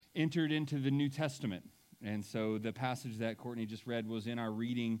entered into the New Testament. And so the passage that Courtney just read was in our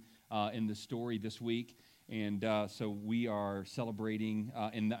reading in the story this week. And so we are celebrating,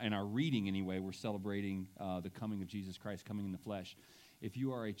 in our reading anyway, we're celebrating the coming of Jesus Christ, coming in the flesh. If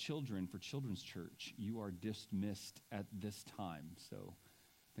you are a children for Children's Church, you are dismissed at this time. So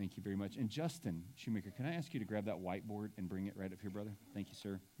thank you very much. And Justin Shoemaker, can I ask you to grab that whiteboard and bring it right up here, brother? Thank you,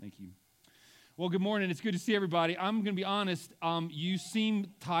 sir. Thank you. Well, good morning. It's good to see everybody. I'm going to be honest. You seem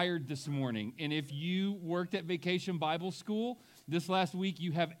tired this morning. And if you worked at Vacation Bible School this last week,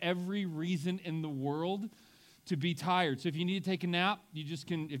 you have every reason in the world to be tired. So if you need to take a nap, you just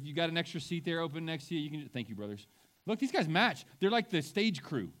can. If you got an extra seat there open next to you, you can. Thank you, brothers. Look, these guys match. They're like the stage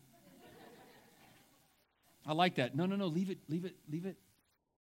crew. I like that. No. Leave it.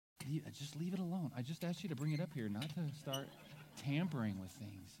 Just leave it alone. I just asked you to bring it up here, not to start tampering with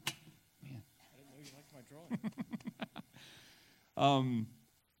things. Man. I didn't know you liked my drawing.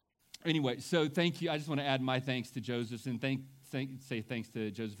 Anyway, so thank you. I just want to add my thanks to Joseph and say thanks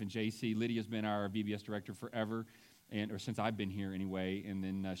to Joseph and JC. Lydia's been our VBS director forever, or since I've been here anyway, and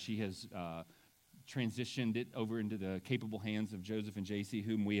then she has transitioned it over into the capable hands of Joseph and JC,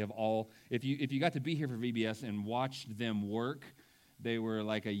 whom we have all. If you got to be here for VBS and watched them work, they were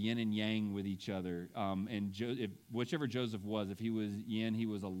like a yin and yang with each other. And whichever Joseph was, if he was yin, he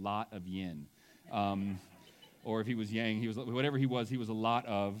was a lot of yin. Or if he was yang, he was whatever he was a lot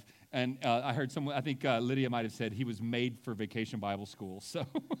of. And I heard someone, I think Lydia might have said he was made for Vacation Bible School.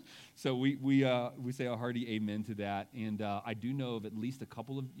 So we say a hearty amen to that. And I do know of at least a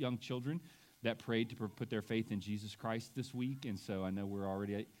couple of young children that prayed to put their faith in Jesus Christ this week. And so I know we're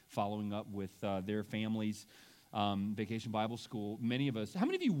already following up with their families. Vacation Bible School. Many of us, how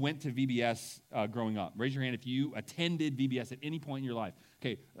many of you went to VBS growing up? Raise your hand if you attended VBS at any point in your life.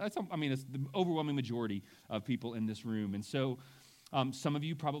 Okay, it's the overwhelming majority of people in this room. And so some of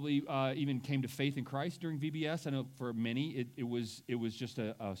you probably even came to faith in Christ during VBS. I know for many, it was just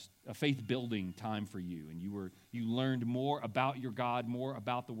a faith-building time for you. And you learned more about your God, more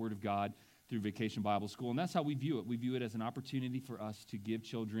about the Word of God through Vacation Bible School. And that's how we view it. We view it as an opportunity for us to give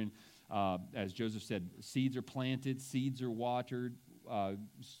children, as Joseph said, seeds are planted, seeds are watered,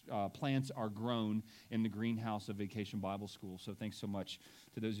 plants are grown in the greenhouse of Vacation Bible School. So thanks so much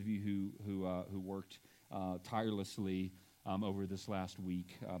to those of you who worked tirelessly over this last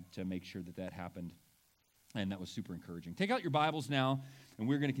week to make sure that happened. And that was super encouraging. Take out your Bibles now, and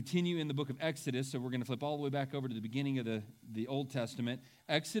we're going to continue in the book of Exodus. So we're going to flip all the way back over to the beginning of the Old Testament,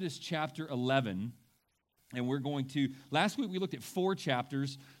 Exodus chapter 11. And we're going to, last week we looked at 4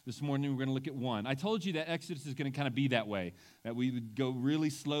 chapters. This morning we're going to look at 1. I told you that Exodus is going to kind of be that way, that we would go really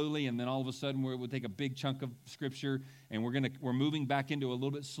slowly, and then all of a sudden we'll take a big chunk of Scripture, and we're moving back into a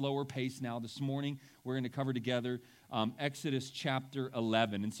little bit slower pace now. This morning we're going to cover together Exodus chapter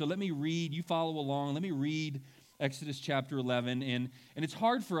 11. And so let me read, you follow along, let me read Exodus chapter 11. And it's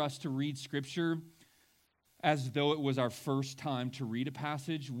hard for us to read Scripture as though it was our first time to read a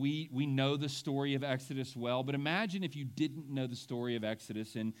passage. We know the story of Exodus well, but imagine if you didn't know the story of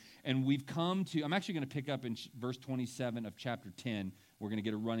Exodus. And we've come to, I'm actually going to pick up in verse 27 of chapter 10. We're going to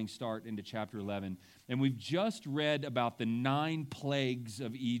get a running start into chapter 11. And we've just read about the 9 plagues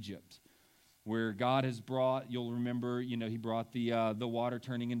of Egypt, where God has brought, you'll remember, he brought the water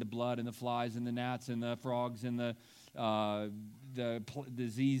turning into blood, and the flies and the gnats and the frogs and the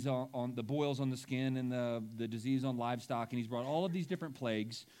disease on the boils on the skin and the disease on livestock, and he's brought all of these different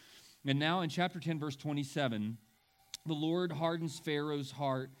plagues. And now in chapter 10, verse 27, the Lord hardens Pharaoh's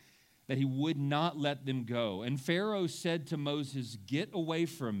heart that he would not let them go. And Pharaoh said to Moses, "Get away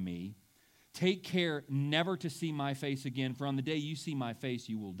from me. Take care never to see my face again, for on the day you see my face,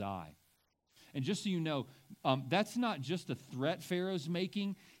 you will die." And just so you know, that's not just a threat Pharaoh's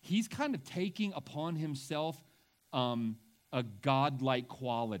making. He's kind of taking upon himself a godlike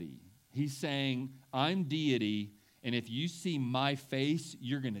quality. He's saying, I'm deity, and if you see my face,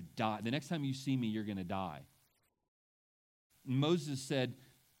 you're going to die. The next time you see me, you're going to die. And Moses said,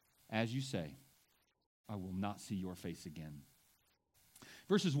 as you say, I will not see your face again.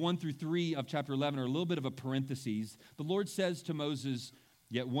 Verses 1 through 3 of chapter 11 are a little bit of a parenthesis. The Lord says to Moses,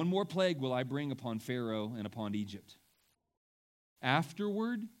 "Yet one more plague will I bring upon Pharaoh and upon Egypt.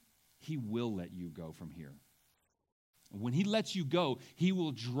 Afterward, he will let you go from here. When he lets you go, he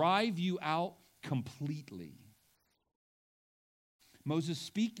will drive you out completely." Moses,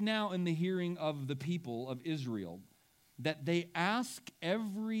 speak now in the hearing of the people of Israel, that they ask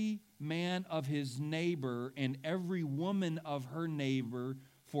every man of his neighbor and every woman of her neighbor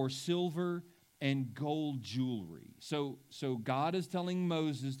for silver and gold jewelry. So God is telling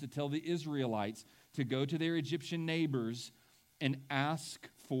Moses to tell the Israelites to go to their Egyptian neighbors and ask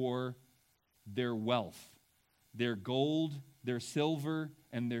for their wealth, their gold, their silver,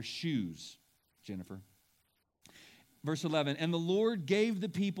 and their shoes, Jennifer. Verse 11, and the Lord gave the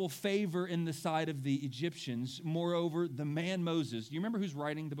people favor in the sight of the Egyptians. Moreover, the man Moses, do you remember who's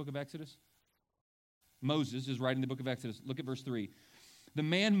writing the book of Exodus? Moses is writing the book of Exodus. Look at verse 3. The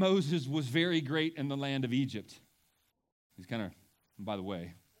man Moses was very great in the land of Egypt. He's kind of, by the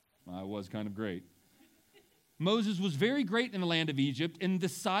way, I was kind of great. Moses was very great in the land of Egypt in the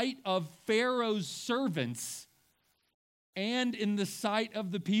sight of Pharaoh's servants and in the sight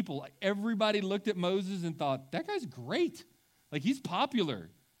of the people. Everybody looked at Moses and thought, that guy's great. Like, he's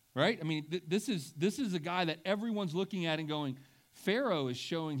popular, right? I mean, this is a guy that everyone's looking at and going, Pharaoh is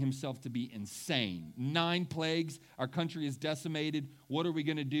showing himself to be insane. 9 plagues, our country is decimated. What are we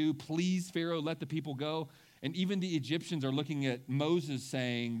going to do? Please, Pharaoh, let the people go. And even the Egyptians are looking at Moses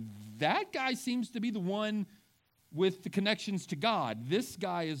saying, that guy seems to be the one with the connections to God. This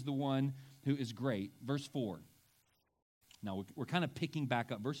guy is the one who is great. Verse 4. Now, we're kind of picking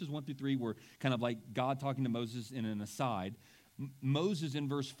back up. Verses 1 through 3 were kind of like God talking to Moses in an aside. Moses in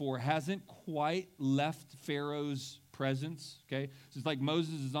verse 4 hasn't quite left Pharaoh's presence, okay? So it's like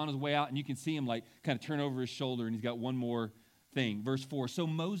Moses is on his way out, and you can see him like kind of turn over his shoulder, and he's got one more thing. Verse 4, so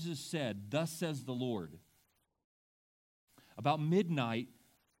Moses said, thus says the Lord, about midnight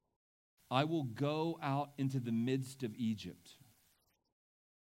I will go out into the midst of Egypt,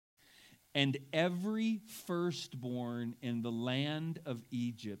 and every firstborn in the land of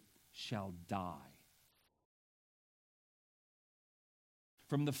Egypt shall die.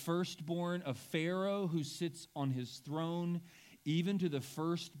 From the firstborn of Pharaoh who sits on his throne, even to the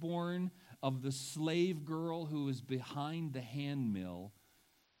firstborn of the slave girl who is behind the handmill,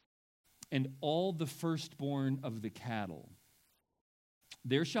 and all the firstborn of the cattle.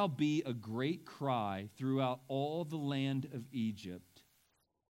 There shall be a great cry throughout all the land of Egypt,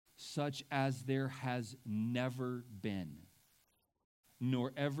 such as there has never been,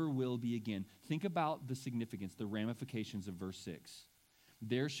 nor ever will be again. Think about the significance, the ramifications of verse 6.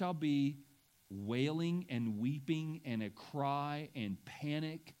 There shall be wailing and weeping and a cry and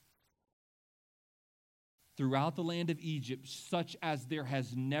panic throughout the land of Egypt, such as there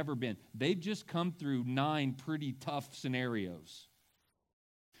has never been. They've just come through 9 pretty tough scenarios.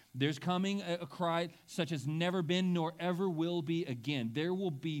 There's coming a cry such as never been nor ever will be again. There will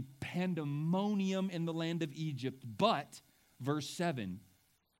be pandemonium in the land of Egypt. But, verse 7,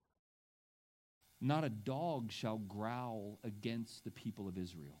 not a dog shall growl against the people of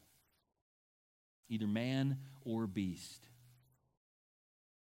Israel, either man or beast.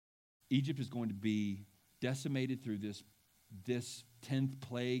 Egypt is going to be decimated through this 10th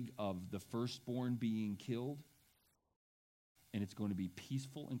plague of the firstborn being killed. And it's going to be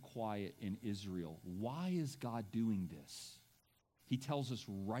peaceful and quiet in Israel. Why is God doing this? He tells us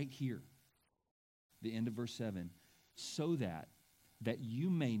right here, the end of verse 7, so that you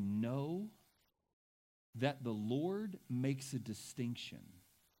may know that the Lord makes a distinction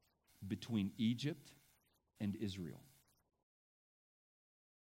between Egypt and Israel.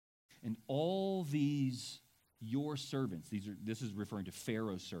 And all these your servants, this is referring to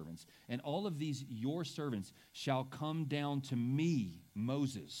Pharaoh's servants, and all of these your servants shall come down to me,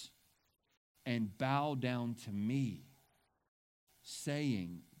 Moses, and bow down to me,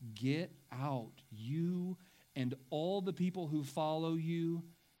 saying, get out, you and all the people who follow you,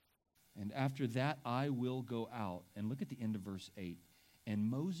 and after that I will go out. And look at the end of verse 8. And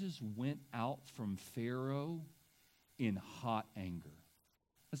Moses went out from Pharaoh in hot anger.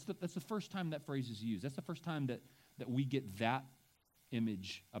 That's the first time that phrase is used. That's the first time that we get that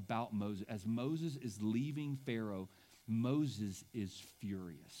image about Moses. As Moses is leaving Pharaoh, Moses is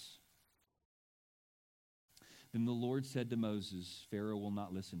furious. Then the Lord said to Moses, Pharaoh will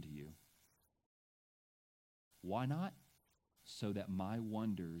not listen to you. Why not? So that my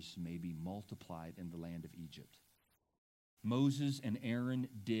wonders may be multiplied in the land of Egypt. Moses and Aaron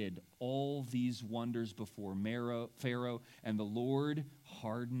did all these wonders before Pharaoh, and the Lord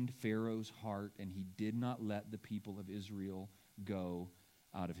hardened Pharaoh's heart, and he did not let the people of Israel go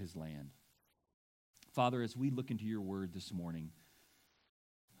out of his land. Father, as we look into your word this morning,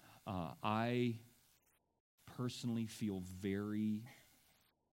 I personally feel very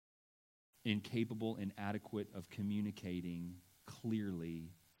incapable, inadequate of communicating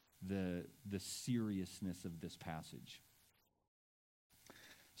clearly the seriousness of this passage.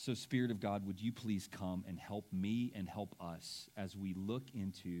 So, Spirit of God, would you please come and help me and help us as we look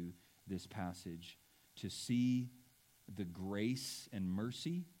into this passage to see the grace and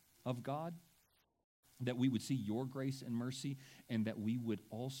mercy of God, that we would see your grace and mercy, and that we would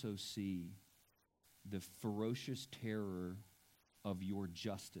also see the ferocious terror of your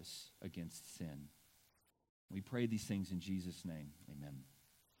justice against sin. We pray these things in Jesus' name. Amen.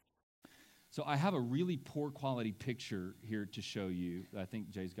 So I have a really poor quality picture here to show you that I think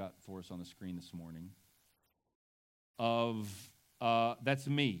Jay's got for us on the screen this morning of, that's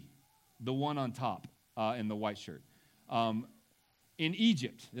me, the one on top in the white shirt. In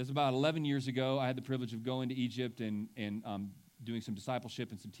Egypt, this was about 11 years ago, I had the privilege of going to Egypt and doing some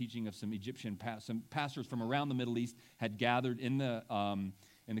discipleship and some teaching of some Egyptian some pastors from around the Middle East had gathered in the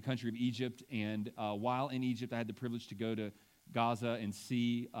country of Egypt. And while in Egypt, I had the privilege to go to Gaza and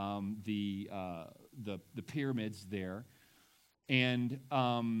see the pyramids there. And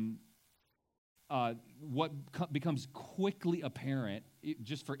what becomes quickly apparent,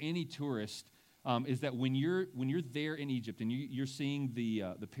 just for any tourist, is that when you're there in Egypt and you're seeing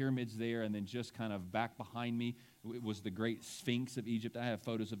the pyramids there, and then just kind of back behind me it was the Great Sphinx of Egypt. I have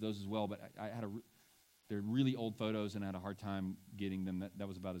photos of those as well, but they're really old photos, and I had a hard time getting them. That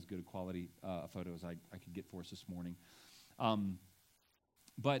was about as good a quality photo as I could get for us this morning.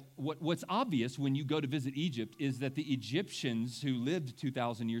 But what's obvious when you go to visit Egypt is that the Egyptians who lived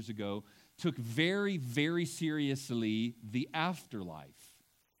 2,000 years ago took very, very seriously the afterlife.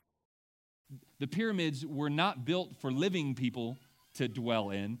 The pyramids were not built for living people to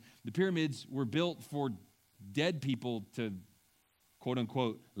dwell in. The pyramids were built for dead people to, quote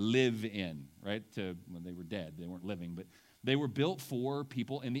unquote, live in, right? When they were dead, they weren't living, but they were built for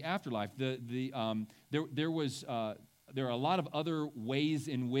people in the afterlife. There are a lot of other ways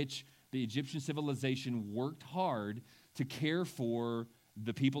in which the Egyptian civilization worked hard to care for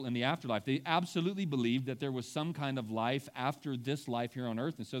the people in the afterlife. They absolutely believed that there was some kind of life after this life here on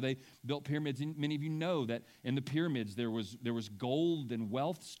earth, and so they built pyramids. And many of you know that in the pyramids there was gold and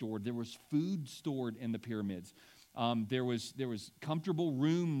wealth stored. There was food stored in the pyramids. There was comfortable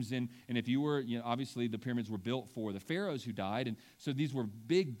rooms, and if you were, obviously the pyramids were built for the pharaohs who died, and so these were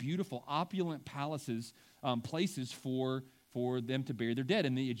big, beautiful, opulent palaces, places for them to bury their dead.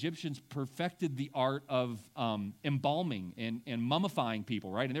 And the Egyptians perfected the art of embalming and mummifying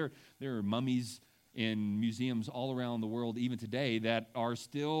people, right? And there are mummies in museums all around the world even today that are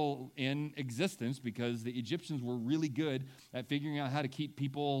still in existence because the Egyptians were really good at figuring out how to keep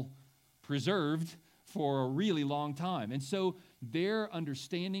people preserved for a really long time. And so their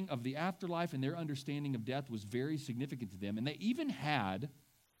understanding of the afterlife and their understanding of death was very significant to them. And they even had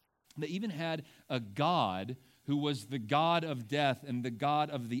a god who was the god of death and the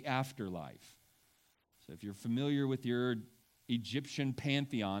god of the afterlife. So if you're familiar with your Egyptian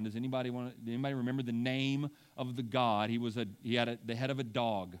pantheon, does anybody remember the name of the god? He had the head of a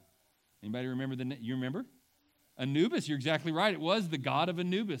dog. Anybody remember the name? You remember? Anubis. You're exactly right. It was the god of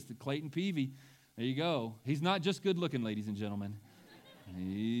Anubis, the Clayton Peavy. There you go. He's not just good looking, ladies and gentlemen.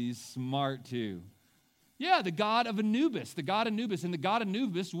 He's smart too. Yeah, the god of Anubis, the god Anubis. And the god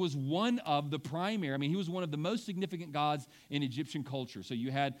Anubis was one of the primary, he was one of the most significant gods in Egyptian culture. So you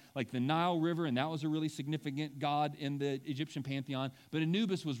had like the Nile River, and that was a really significant god in the Egyptian pantheon. But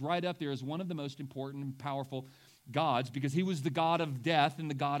Anubis was right up there as one of the most important and powerful gods because he was the god of death and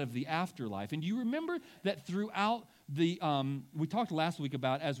the god of the afterlife. And do you remember that throughout we talked last week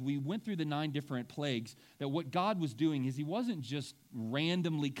about, as we went through the 9 different plagues, that what God was doing is he wasn't just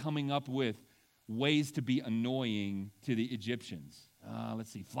randomly coming up with ways to be annoying to the Egyptians. Let's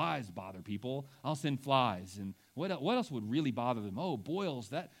see, flies bother people. I'll send flies. And what else would really bother them? Oh, boils,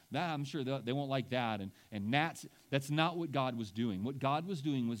 that I'm sure they won't like that. And gnats. That's not what God was doing. What God was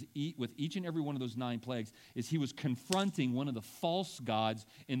doing was, with each and every one of those 9 plagues, is he was confronting one of the false gods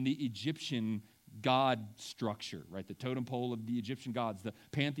in the Egyptian God structure, right? The totem pole of the Egyptian gods, the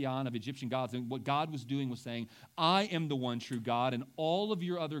pantheon of Egyptian gods. And what God was doing was saying, I am the one true God, and all of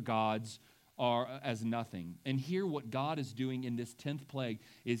your other gods are as nothing. And here what God is doing in this 10th plague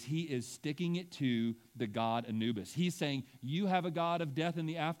is he is sticking it to the god Anubis. He's saying, you have a god of death in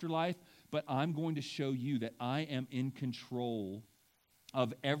the afterlife, but I'm going to show you that I am in control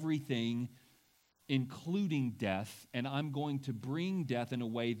of everything, including death, and I'm going to bring death in a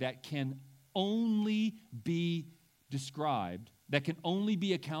way that can only be described, that can only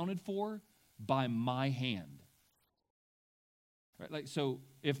be accounted for by my hand. Right? Like, so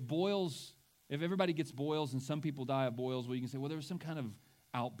if everybody gets boils and some people die of boils, well, you can say, well, there was some kind of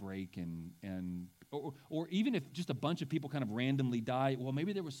outbreak or even if just a bunch of people kind of randomly die, well,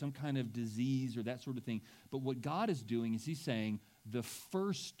 maybe there was some kind of disease or that sort of thing. But what God is doing is he's saying the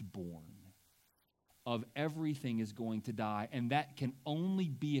firstborn of everything is going to die, and that can only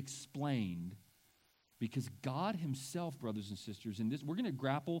be explained because God himself, brothers and sisters, in this, we're going to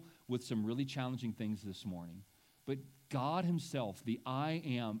grapple with some really challenging things this morning, but God himself, the I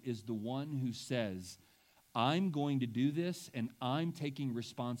am, is the one who says, I'm going to do this, and I'm taking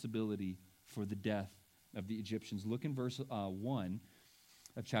responsibility for the death of the Egyptians. Look in verse 1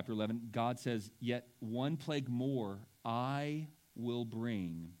 of chapter 11. God says, yet one plague more I will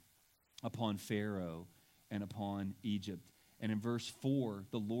bring upon Pharaoh and upon Egypt. And in verse 4,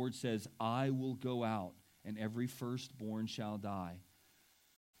 the Lord says, I will go out, and every firstborn shall die.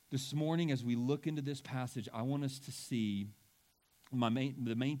 This morning, as we look into this passage, I want us to see,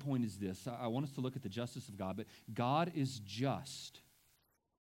 the main point is this. I want us to look at the justice of God, but God is just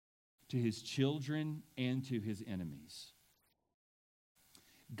to his children and to his enemies.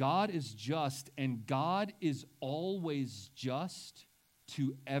 God is just, and God is always just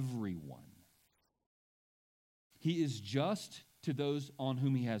to everyone. He is just to those on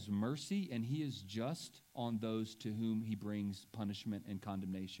whom he has mercy, and he is just on those to whom he brings punishment and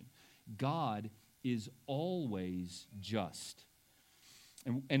condemnation. God is always just.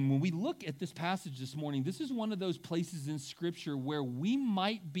 And when we look at this passage this morning, this is one of those places in Scripture where we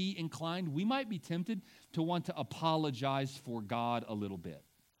might be inclined, we might be tempted to want to apologize for God a little bit.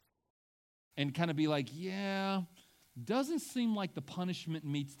 And kind of be like, yeah, doesn't seem like the punishment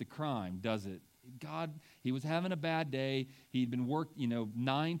meets the crime, does it? God, he was having a bad day. He'd been worked,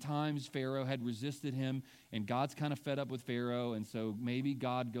 9 times Pharaoh had resisted him, and God's kind of fed up with Pharaoh, and so maybe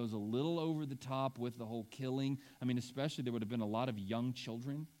God goes a little over the top with the whole killing. I mean, especially there would have been a lot of young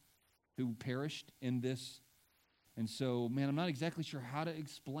children who perished in this. And so, man, I'm not exactly sure how to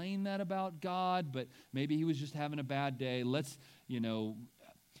explain that about God, but maybe he was just having a bad day.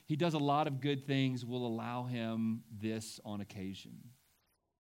 He does a lot of good things. We'll allow him this on occasion.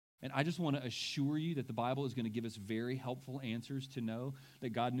 And I just want to assure you that the Bible is going to give us very helpful answers to know that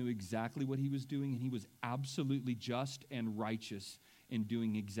God knew exactly what he was doing, and he was absolutely just and righteous in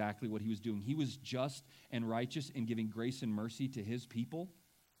doing exactly what he was doing. He was just and righteous in giving grace and mercy to his people,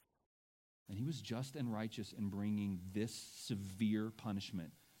 and he was just and righteous in bringing this severe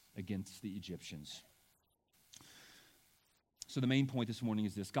punishment against the Egyptians. So the main point this morning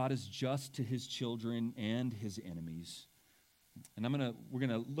is this: God is just to his children and his enemies. And we're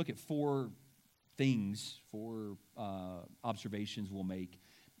gonna look at 4 observations we'll make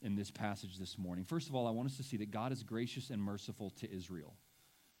in this passage this morning. First of all, I want us to see that God is gracious and merciful to Israel.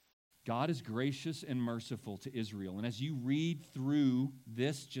 God is gracious and merciful to Israel. And as you read through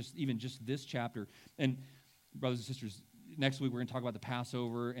this, just this chapter, and brothers and sisters, next week we're going to talk about the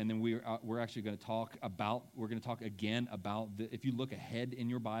Passover, and then we're actually going to talk again about if you look ahead in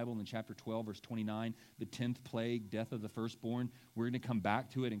your Bible in chapter 12, verse 29, the 10th plague, death of the firstborn. We're going to come back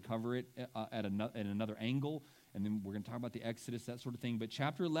to it and cover it at another angle, and then we're going to talk about the Exodus, that sort of thing. But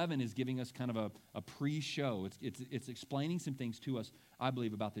chapter 11 is giving us kind of a pre-show. It's explaining some things to us, I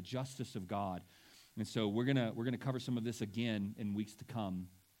believe, about the justice of God. And so we're going to cover some of this again in weeks to come.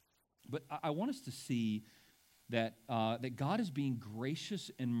 But I want us to see that God is being gracious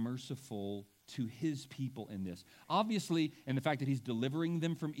and merciful to his people in this. Obviously, and the fact that he's delivering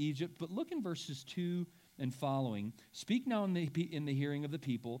them from Egypt. But look in verses 2 and following. Speak now in the hearing of the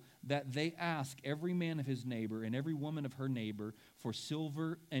people, that they ask every man of his neighbor and every woman of her neighbor for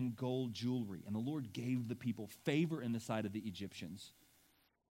silver and gold jewelry. And the Lord gave the people favor in the sight of the Egyptians.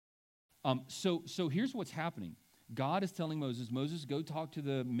 So here's what's happening. God is telling Moses, go talk to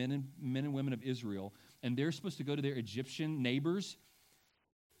the men and women of Israel, and they're supposed to go to their Egyptian neighbors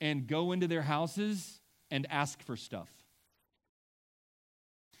and go into their houses and ask for stuff.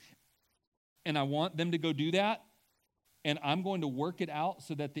 And I want them to go do that, and I'm going to work it out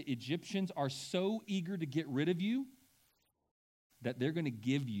so that the Egyptians are so eager to get rid of you that they're going to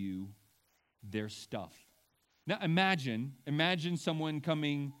give you their stuff. Now imagine someone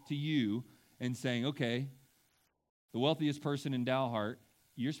coming to you and saying, okay, the wealthiest person in Dalhart,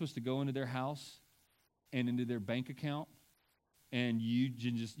 you're supposed to go into their house and into their bank account, and you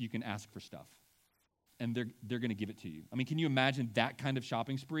can ask for stuff, and they're going to give it to you. I mean, can you imagine that kind of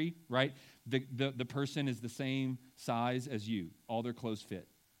shopping spree, right? The person is the same size as you. All their clothes fit,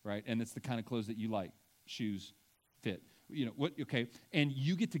 right? And it's the kind of clothes that you like. Shoes fit. Okay. And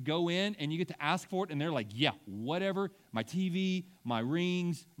you get to go in and you get to ask for it, and they're like, yeah, whatever. My TV, my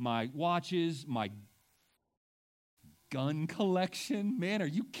rings, my watches, my gun collection. Man, are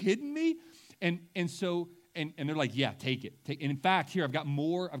you kidding me? And they're like, yeah, take it. And in fact, here, I've got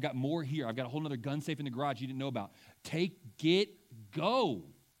more here. I've got a whole other gun safe in the garage you didn't know about. Go.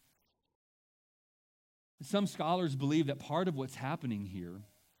 Some scholars believe that part of what's happening here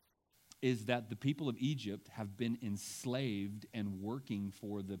is that the people of Egypt have been enslaved and working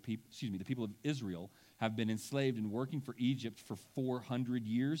for the people of Israel have been enslaved and working for Egypt for 400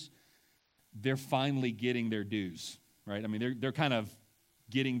 years. They're finally getting their dues, right? I mean, they're kind of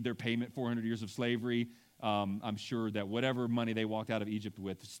getting their payment, 400 years of slavery. I'm sure that whatever money they walked out of Egypt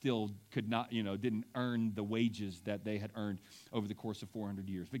with still could not, didn't earn the wages that they had earned over the course of 400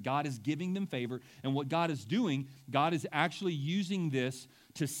 years. But God is giving them favor, and what God is doing, God is actually using this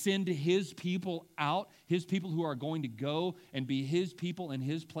to send his people out, his people who are going to go and be his people in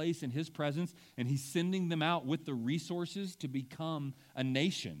his place, in his presence, and he's sending them out with the resources to become a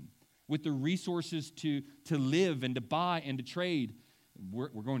nation, with the resources to live and to buy and to trade. We're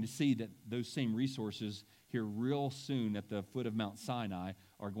going to see that those same resources here real soon at the foot of Mount Sinai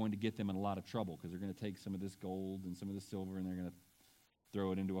are going to get them in a lot of trouble, because they're going to take some of this gold and some of this silver and they're going to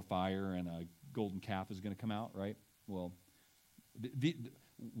throw it into a fire, and a golden calf is going to come out, right? Well,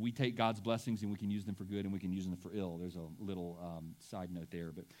 we take God's blessings and we can use them for good and we can use them for ill. There's a little side note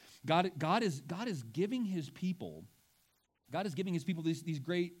there. But God is giving his people, these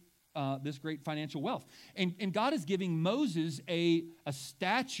great this great financial wealth. And God is giving Moses a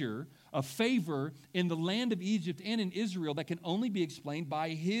stature, a favor in the land of Egypt and in Israel that can only be explained by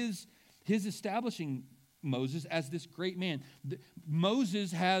his establishing Moses as this great man.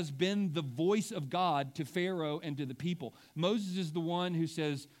 Moses has been the voice of God to Pharaoh and to the people. Moses is the one who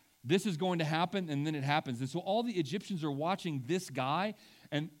says, this is going to happen, and then it happens. And so all the Egyptians are watching this guy,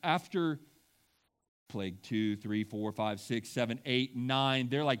 and after plague 2, 3, 4, 5, 6, 7, 8, 9.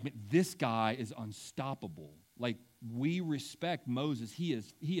 They're like, this guy is unstoppable. Like, we respect Moses. He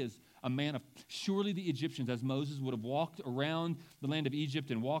is a man of, surely the Egyptians, as Moses would have walked around the land of Egypt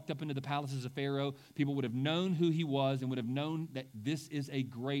and walked up into the palaces of Pharaoh, people would have known who he was and would have known that this is a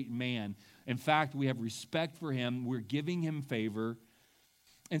great man. In fact, we have respect for him. We're giving him favor.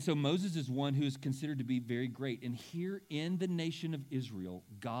 And so Moses is one who is considered to be very great. And here in the nation of Israel,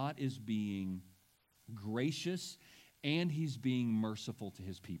 God is being gracious, and he's being merciful to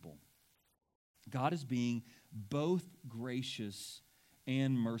his people. God is being both gracious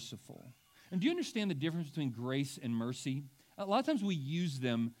and merciful. And do you understand the difference between grace and mercy? A lot of times we use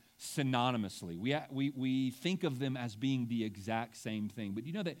them synonymously. We think of them as being the exact same thing. But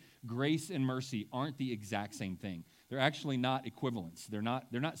you know that grace and mercy aren't the exact same thing. They're actually not equivalents. They're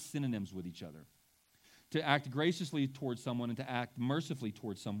not synonyms with each other. To act graciously towards someone and to act mercifully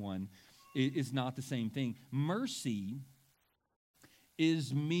towards someone is not the same thing. Mercy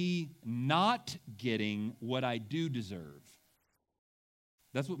is me not getting what I do deserve.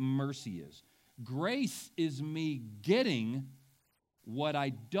 That's what mercy is. Grace is me getting what I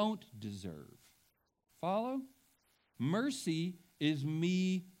don't deserve. Follow? Mercy is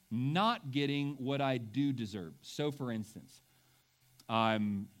me not getting what I do deserve. So, for instance,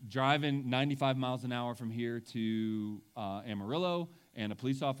 I'm driving 95 miles an hour from here to Amarillo, and a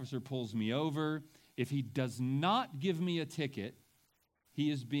police officer pulls me over. If he does not give me a ticket, he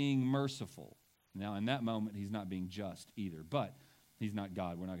is being merciful. Now, in that moment, he's not being just either, but he's not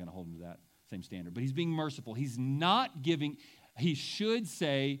God. We're not going to hold him to that same standard. But he's being merciful. He's not giving, he should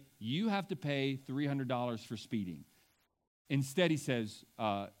say, you have to pay $300 for speeding. Instead, he says,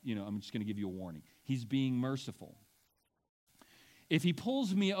 I'm just going to give you a warning. He's being merciful. If he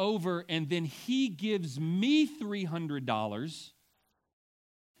pulls me over and then he gives me $300,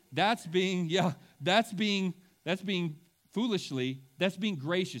 that's being foolishly, that's being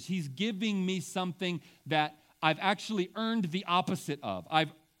gracious. He's giving me something that I've actually earned the opposite of.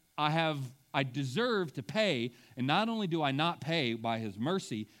 I deserve to pay, and not only do I not pay by his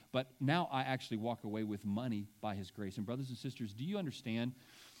mercy, but now I actually walk away with money by his grace. And brothers and sisters, do you understand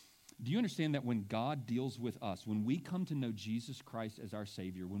that when God deals with us, when we come to know Jesus Christ as our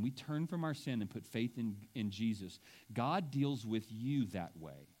Savior, when we turn from our sin and put faith in Jesus, God deals with you that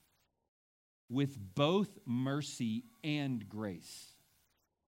way, with both mercy and grace.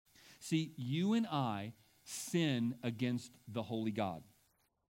 See, you and I sin against the holy God.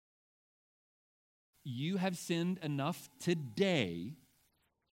 You have sinned enough today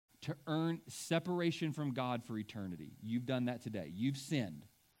to earn separation from God for eternity. You've done that today. You've sinned.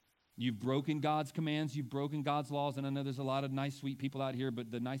 You've broken God's commands. You've broken God's laws. And I know there's a lot of nice, sweet people out here,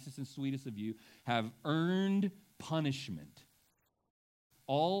 but the nicest and sweetest of you have earned punishment.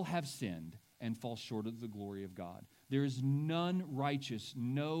 All have sinned and fall short of the glory of God. There is none righteous,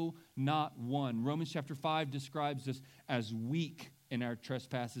 no, not one. Romans chapter 5 describes us as weak in our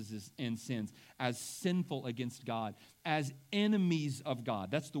trespasses and sins, as sinful against God. as enemies of God.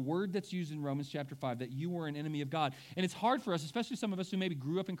 That's the word that's used in Romans chapter 5, that you were an enemy of God. And it's hard for us, especially some of us who maybe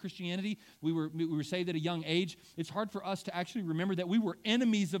grew up in Christianity, we were saved at a young age, it's hard for us to actually remember that we were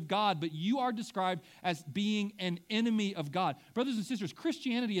enemies of God, but you are described as being an enemy of God. Brothers and sisters,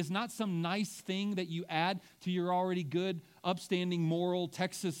 Christianity is not some nice thing that you add to your already good, upstanding, moral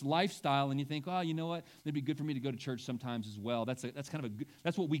Texas lifestyle, and you think, oh, you know what, it'd be good for me to go to church sometimes as well. That's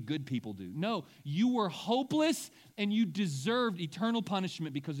what we good people do. No, you were hopeless and you deserved eternal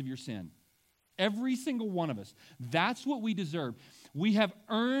punishment because of your sin. Every single one of us. That's what we deserve. We have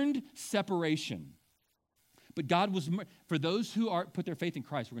earned separation. But God was, for those who put their faith in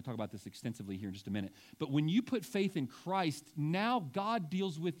Christ, we're going to talk about this extensively here in just a minute. But when you put faith in Christ, now God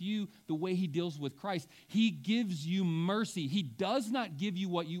deals with you the way he deals with Christ. He gives you mercy. He does not give you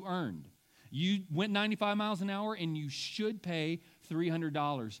what you earned. You went 95 miles an hour and you should pay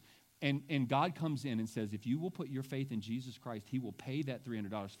 $300. And God comes in and says, if you will put your faith in Jesus Christ, he will pay that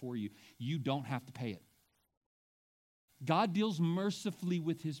 $300 for you. You don't have to pay it. God deals mercifully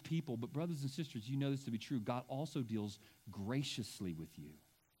with his people, but brothers and sisters, you know this to be true. God also deals graciously with you.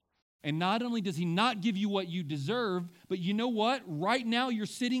 And not only does he not give you what you deserve, but you know what? Right now you're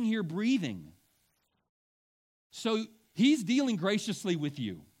sitting here breathing. So he's dealing graciously with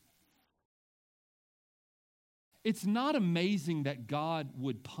you. It's not amazing that God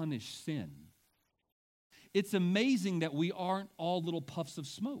would punish sin. It's amazing that we aren't all little puffs of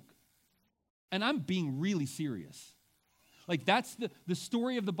smoke. And I'm being really serious. Like that's the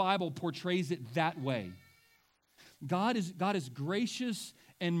story of the Bible portrays it that way. God is gracious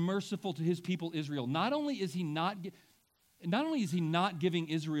and merciful to his people Israel. Not only is he not giving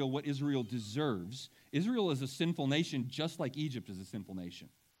Israel what Israel deserves. Israel is a sinful nation just like Egypt is a sinful nation.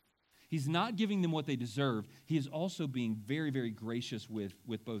 He's not giving them what they deserve. He is also being very, very gracious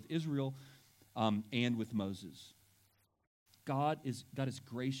with both Israel and with Moses. God is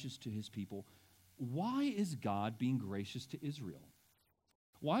gracious to his people. Why is God being gracious to Israel?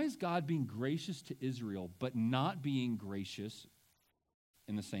 Why is God being gracious to Israel but not being gracious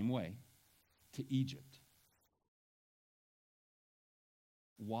in the same way to Egypt?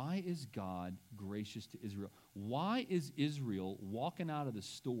 Why is God gracious to Israel? Why is Israel walking out of the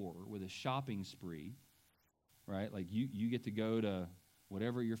store with a shopping spree, right? Like you get to go to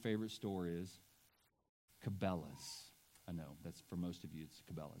whatever your favorite store is, Cabela's. I know, that's for most of you, it's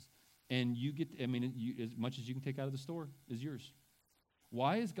Cabela's. And you get, as much as you can take out of the store is yours.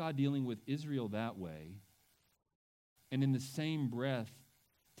 Why is God dealing with Israel that way? And in the same breath,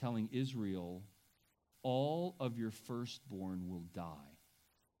 telling Israel, all of your firstborn will die.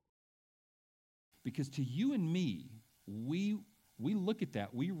 Because to you and me, we look at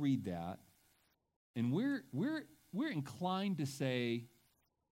that, we read that, and we're inclined to say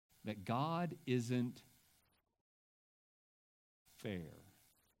that God isn't fair.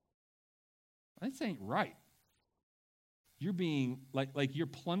 That ain't right. You're being like you're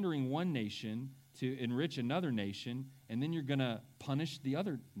plundering one nation to enrich another nation, and then you're going to punish the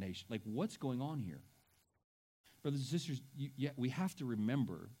other nation. Like, what's going on here? Brothers and sisters, we have to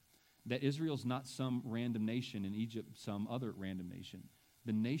remember that Israel's not some random nation and Egypt some other random nation.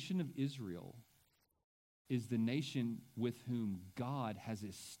 The nation of Israel is the nation with whom God has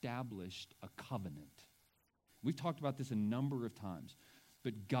established a covenant. We've talked about this a number of times.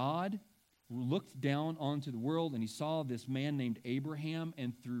 But God looked down onto the world and he saw this man named Abraham,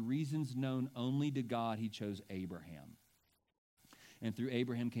 and through reasons known only to God, he chose Abraham. And through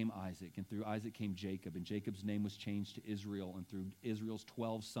Abraham came Isaac, and through Isaac came Jacob, and Jacob's name was changed to Israel, and through Israel's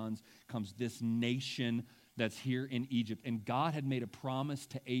 12 sons comes this nation that's here in Egypt. And God had made a promise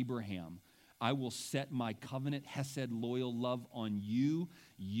to Abraham, I will set my covenant, hesed, loyal love on you.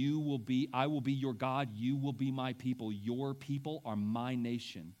 I will be your God, you will be my people. Your people are my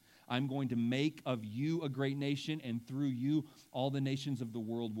nation. I'm going to make of you a great nation, and through you all the nations of the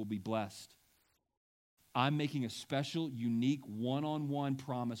world will be blessed. I'm making a special, unique, one-on-one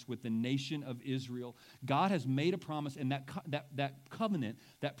promise with the nation of Israel. God has made a promise, and that covenant,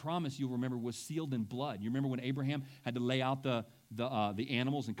 that promise, you'll remember, was sealed in blood. You remember when Abraham had to lay out the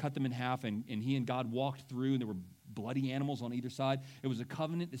animals and cut them in half, and he and God walked through, and there were bloody animals on either side. It was a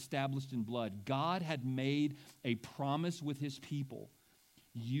covenant established in blood. God had made a promise with his people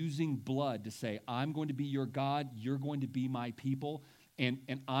using blood to say, I'm going to be your God, you're going to be my people. And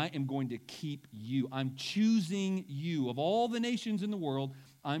I am going to keep you. I'm choosing you. Of all the nations in the world,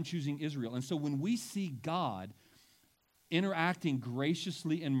 I'm choosing Israel. And so when we see God interacting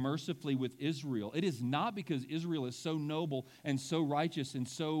graciously and mercifully with Israel, it is not because Israel is so noble and so righteous and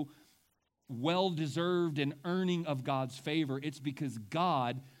so well-deserved and earning of God's favor. It's because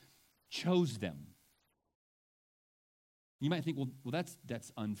God chose them. You might think, well,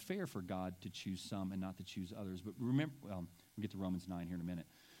 that's unfair for God to choose some and not to choose others. But remember, we'll get to Romans 9 here in a minute.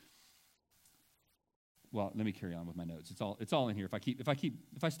 Well, let me carry on with my notes. It's all in here.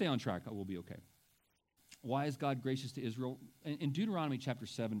 If I stay on track, I will be okay. Why is God gracious to Israel? In Deuteronomy chapter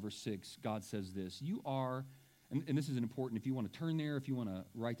 7, verse 6, God says this. You are, and this is important if you want to turn there, if you want to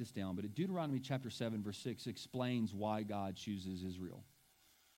write this down, but Deuteronomy chapter 7, verse 6 explains why God chooses Israel.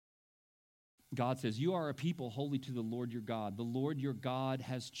 God says, you are a people holy to the Lord your God. The Lord your God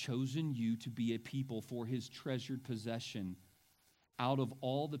has chosen you to be a people for his treasured possession out of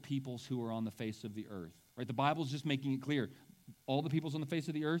all the peoples who are on the face of the earth. Right? The Bible's just making it clear. All the peoples on the face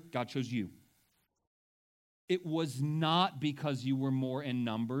of the earth, God chose you. It was not because you were more in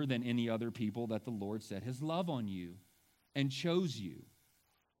number than any other people that the Lord set his love on you and chose you.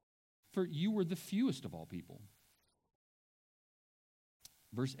 For you were the fewest of all people.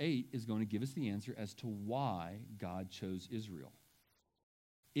 Verse 8 is going to give us the answer as to why God chose Israel.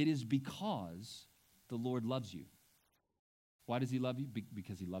 It is because the Lord loves you. Why does he love you?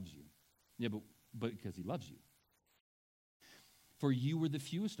 Because he loves you. Yeah, but because he loves you. For you were the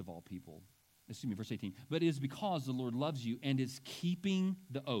fewest of all people. Verse 18. But it is because the Lord loves you and is keeping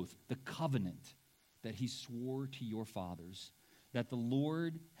the oath, the covenant that he swore to your fathers, that the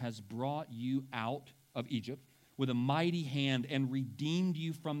Lord has brought you out of Egypt with a mighty hand and redeemed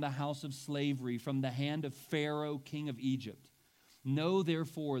you from the house of slavery, from the hand of Pharaoh, king of Egypt. Know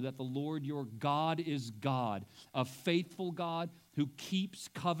therefore that the Lord your God is God, a faithful God who keeps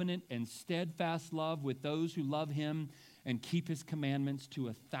covenant and steadfast love with those who love him and keep his commandments to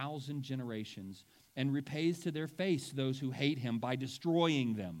 1,000 generations, and repays to their face those who hate him by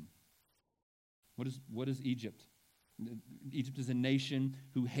destroying them. What is Egypt? Egypt is a nation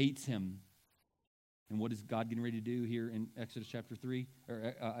who hates him. And what is God getting ready to do here in Exodus chapter 3,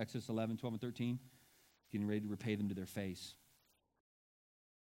 or Exodus 11, 12, and 13? Getting ready to repay them to their face.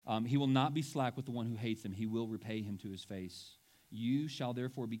 He will not be slack with the one who hates him. He will repay him to his face. You shall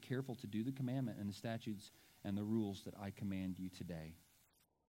therefore be careful to do the commandment and the statutes and the rules that I command you today.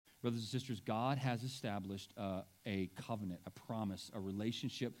 Brothers and sisters, God has established a covenant, a promise, a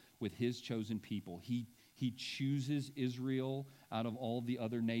relationship with his chosen people. He chooses Israel out of all the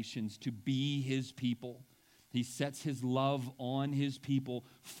other nations to be his people. He sets his love on his people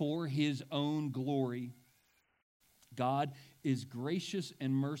for his own glory. God is gracious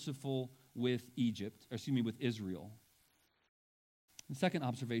and merciful with Israel. The second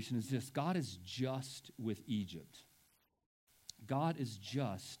observation is this: God is just with Egypt. God is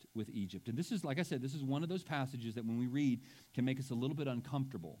just with Egypt. And this is, like I said, this is one of those passages that when we read can make us a little bit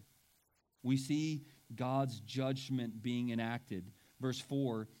uncomfortable. We see God's judgment being enacted. Verse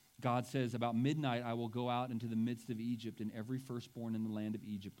 4, God says, about midnight I will go out into the midst of Egypt, and every firstborn in the land of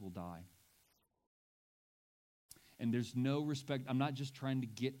Egypt will die. And there's no respect. I'm not just trying to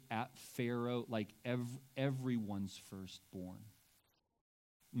get at Pharaoh, like everyone's firstborn.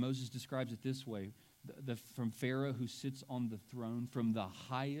 Moses describes it this way: from Pharaoh who sits on the throne, from the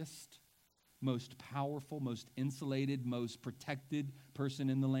highest, most powerful, most insulated, most protected person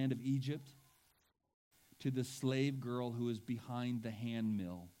in the land of Egypt, to the slave girl who is behind the hand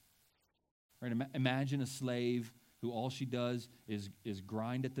mill. Right? Imagine a slave who all she does is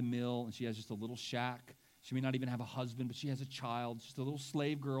grind at the mill, and she has just a little shack. She may not even have a husband, but she has a child. Just a little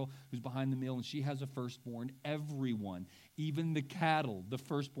slave girl who's behind the mill, and she has a firstborn. Everyone, even the cattle, the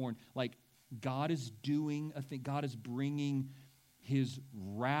firstborn, like God is doing a thing. God is bringing his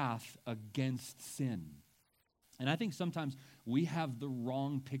wrath against sin. And I think sometimes we have the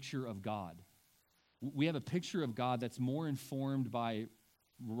wrong picture of God. We have a picture of God that's more informed by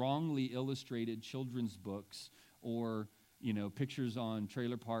wrongly illustrated children's books or pictures on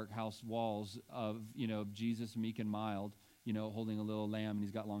trailer park house walls of, Jesus meek and mild, holding a little lamb, and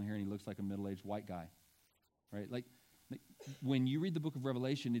he's got long hair and he looks like a middle-aged white guy, right? Like when you read the book of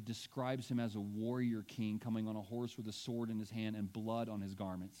Revelation, it describes him as a warrior king coming on a horse with a sword in his hand and blood on his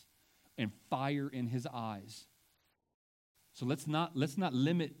garments and fire in his eyes. So let's not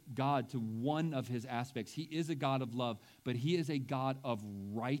limit God to one of his aspects. He is a God of love, but he is a God of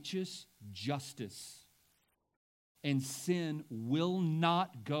righteous justice. And sin will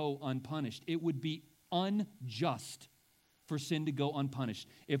not go unpunished. It would be unjust for sin to go unpunished.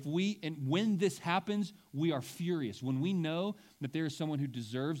 When this happens, we are furious. When we know that there is someone who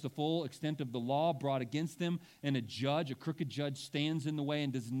deserves the full extent of the law brought against them, and a crooked judge stands in the way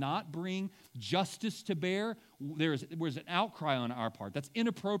and does not bring justice to bear, there's an outcry on our part. That's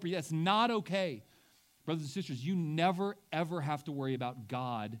inappropriate. That's not okay. Brothers and sisters, you never, ever have to worry about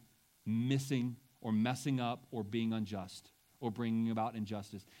God missing or messing up or being unjust or bringing about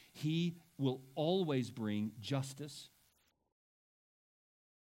injustice. He will always bring justice.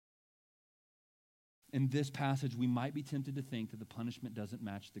 in this passage, we might be tempted to think that the punishment doesn't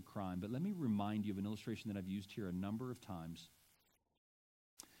match the crime. But let me remind you of an illustration that I've used here a number of times.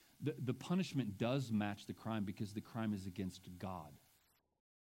 The punishment does match the crime because the crime is against God.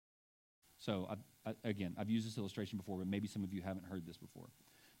 So, I've used this illustration before, but maybe some of you haven't heard this before.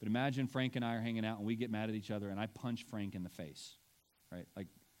 But imagine Frank and I are hanging out and we get mad at each other and I punch Frank in the face, right? Like,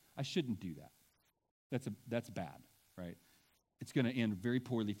 I shouldn't do that. That's bad, right? It's going to end very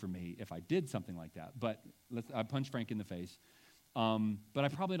poorly for me if I did something like that. But I punch Frank in the face. But I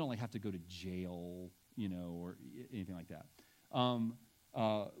probably don't have to go to jail, or anything like that.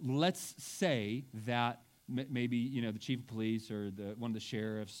 Let's say that maybe, the chief of police or one of the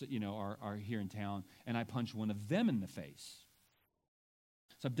sheriffs, are here in town, and I punch one of them in the face.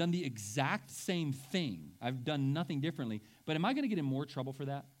 So I've done the exact same thing. I've done nothing differently. But am I going to get in more trouble for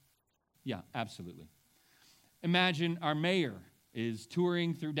that? Yeah, absolutely. Imagine our mayor is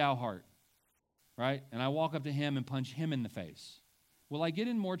touring through Dalhart, right? And I walk up to him and punch him in the face. Will I get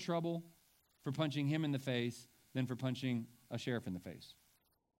in more trouble for punching him in the face than for punching a sheriff in the face?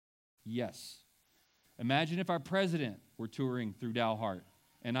 Yes. Imagine if our president were touring through Dalhart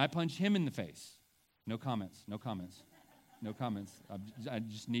and I punch him in the face. No comments, no comments, no comments. I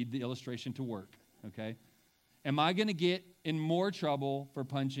just need the illustration to work, okay? Am I going to get in more trouble for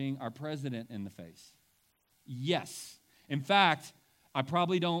punching our president in the face? Yes. In fact, I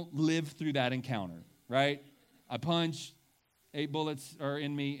probably don't live through that encounter, right? I punch, 8 bullets are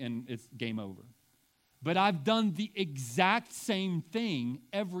in me, and it's game over. But I've done the exact same thing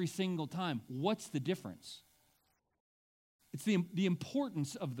every single time. What's the difference? It's the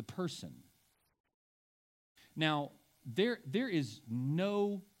importance of the person. Now, there's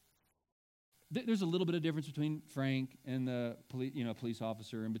a little bit of difference between Frank and the police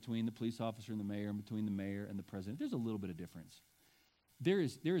officer, and between the police officer and the mayor, and between the mayor and the president. There's a little bit of difference. There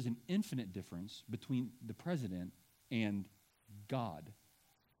is an infinite difference between the president and God.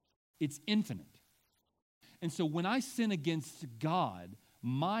 It's infinite. And so when I sin against God,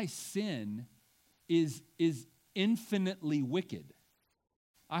 my sin is infinitely wicked.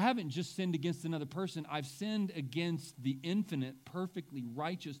 I haven't just sinned against another person. I've sinned against the infinite, perfectly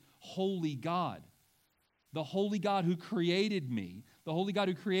righteous, holy God. The holy God who created me. The holy God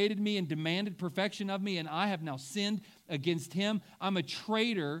who created me and demanded perfection of me, and I have now sinned against him. I'm a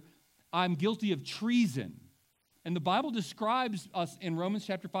traitor. I'm guilty of treason. And the Bible describes us in Romans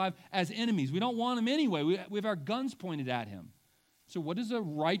chapter 5 as enemies. We don't want him anyway. We have our guns pointed at him. So what does a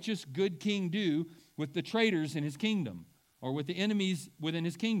righteous, good king do with the traitors in his kingdom? Or with the enemies within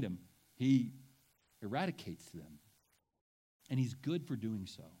his kingdom? He eradicates them. And he's good for doing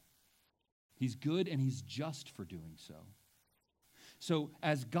so. He's good and he's just for doing so. So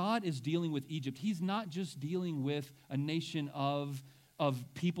as God is dealing with Egypt, he's not just dealing with a nation of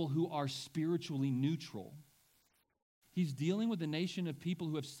people who are spiritually neutral. He's dealing with a nation of people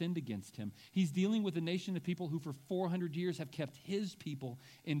who have sinned against him. He's dealing with a nation of people who for 400 years have kept his people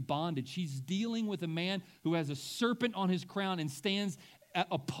in bondage. He's dealing with a man who has a serpent on his crown and stands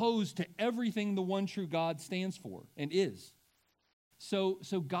opposed to everything the one true God stands for and is. So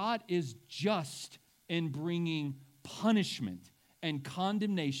God is just in bringing punishment and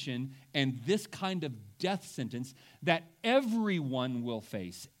condemnation and this kind of death sentence that everyone will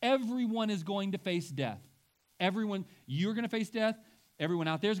face. Everyone is going to face death. Everyone, you're going to face death. Everyone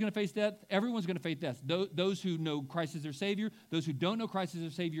out there is going to face death. Everyone's going to face death. Those who know Christ as their Savior, those who don't know Christ as their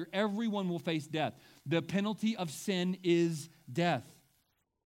Savior, everyone will face death. The penalty of sin is death.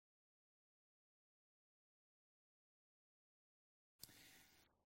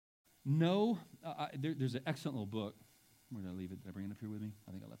 There's an excellent little book. Where did I leave it? Did I bring it up here with me?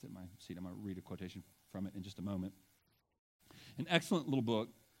 I think I left it in my seat. I'm going to read a quotation from it in just a moment. An excellent little book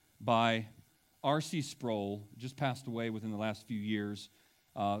by R.C. Sproul, just passed away within the last few years,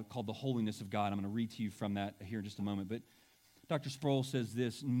 called The Holiness of God. I'm going to read to you from that here in just a moment. But Dr. Sproul says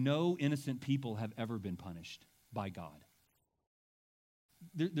this: no innocent people have ever been punished by God.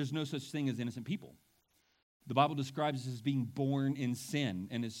 There's no such thing as innocent people. The Bible describes us as being born in sin.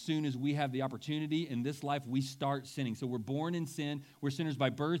 And as soon as we have the opportunity in this life, we start sinning. So we're born in sin. We're sinners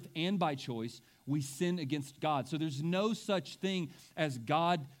by birth and by choice. We sin against God. So there's no such thing as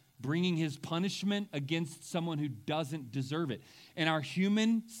God bringing his punishment against someone who doesn't deserve it. In our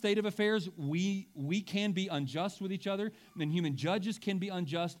human state of affairs, we can be unjust with each other, and human judges can be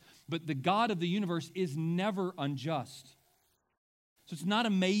unjust, but the God of the universe is never unjust. So it's not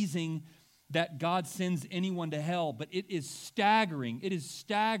amazing that God sends anyone to hell, but it is staggering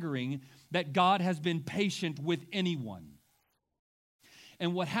that God has been patient with anyone.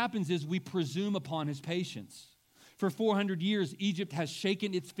 And what happens is we presume upon his patience. For 400 years, Egypt has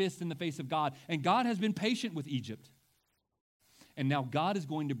shaken its fist in the face of God, and God has been patient with Egypt. And now God is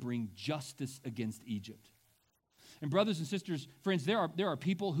going to bring justice against Egypt. And brothers and sisters, friends, there are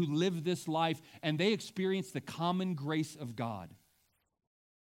people who live this life, and they experience the common grace of God.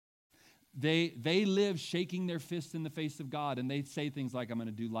 They live shaking their fists in the face of God, and they say things like, I'm going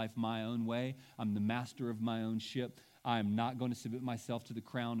to do life my own way. I'm the master of my own ship. I'm not going to submit myself to the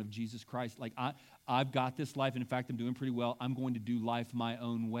crown of Jesus Christ. Like, I've got this life, and in fact, I'm doing pretty well. I'm going to do life my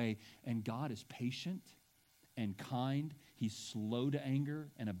own way. And God is patient and kind. He's slow to anger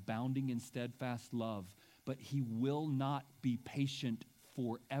and abounding in steadfast love. But he will not be patient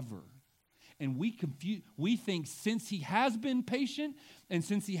forever. And we think since he has been patient and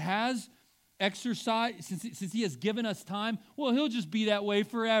since he has exercised, since he has given us time, well, he'll just be that way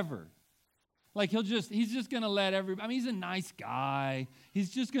forever. Like he's just going to let everybody, I mean, he's a nice guy. He's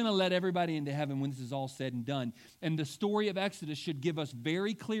just going to let everybody into heaven when this is all said and done. And the story of Exodus should give us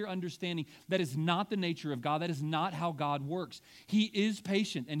very clear understanding that is not the nature of God. That is not how God works. He is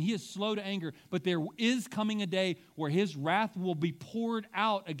patient and he is slow to anger, but there is coming a day where his wrath will be poured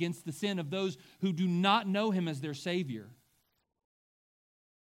out against the sin of those who do not know him as their Savior.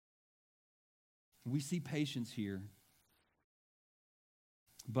 We see patience here.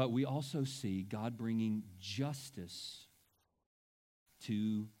 But we also see God bringing justice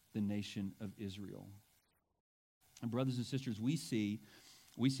to the nation of Israel. And brothers and sisters, we see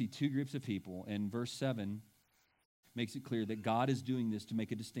two groups of people, and verse 7 makes it clear that God is doing this to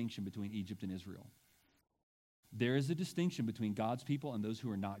make a distinction between Egypt and Israel. There is a distinction between God's people and those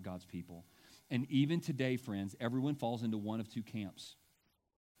who are not God's people. And even today, friends, everyone falls into one of two camps.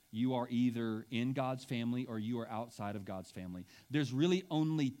 You are either in God's family or you are outside of God's family. There's really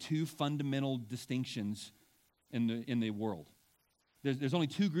only two fundamental distinctions in the world. There's only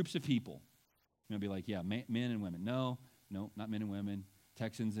two groups of people. You're going to be like, yeah, men and women. No, not men and women.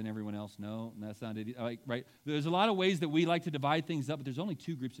 Texans and everyone else. No, that's not it. Right? There's a lot of ways that we like to divide things up, but there's only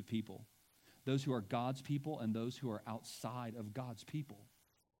two groups of people. Those who are God's people and those who are outside of God's people.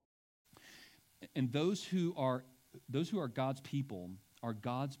 And those who are God's people are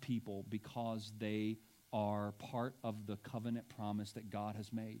God's people because they are part of the covenant promise that God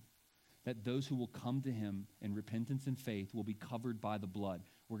has made. That those who will come to him in repentance and faith will be covered by the blood.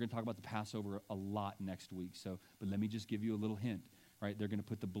 We're going to talk about the Passover a lot next week. But let me just give you a little hint. Right? They're going to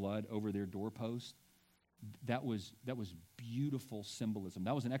put the blood over their doorpost. That was beautiful symbolism.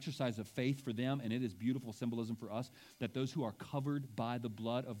 That was an exercise of faith for them, and it is beautiful symbolism for us that those who are covered by the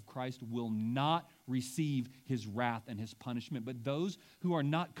blood of Christ will not receive his wrath and his punishment. But those who are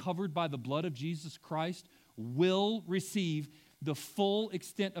not covered by the blood of Jesus Christ will receive the full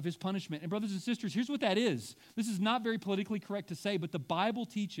extent of his punishment. And brothers and sisters, here's what that is. This is not very politically correct to say, but the Bible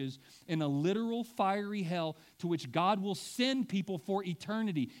teaches in a literal fiery hell to which God will send people for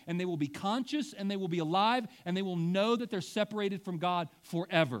eternity. And they will be conscious and they will be alive and they will know that they're separated from God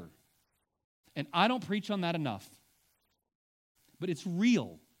forever. And I don't preach on that enough. But it's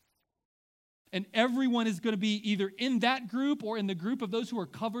real. And everyone is going to be either in that group or in the group of those who are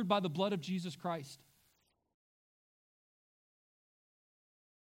covered by the blood of Jesus Christ.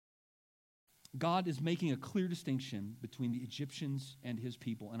 God is making a clear distinction between the Egyptians and his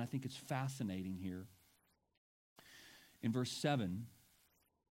people, and I think it's fascinating here. In verse 7,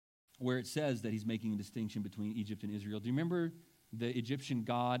 where it says that he's making a distinction between Egypt and Israel. Do you remember the Egyptian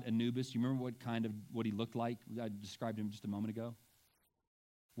god Anubis? Do you remember what he looked like? I described him just a moment ago.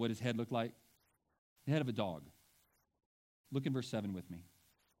 What his head looked like? The head of a dog. Look in verse 7 with me.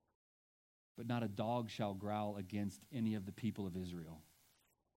 But not a dog shall growl against any of the people of Israel.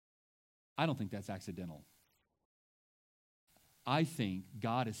 I don't think that's accidental. I think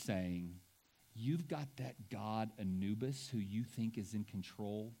God is saying, you've got that God Anubis who you think is in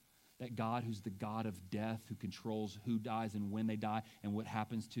control, that God who's the God of death, who controls who dies and when they die and what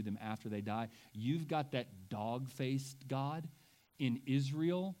happens to them after they die. You've got that dog-faced God in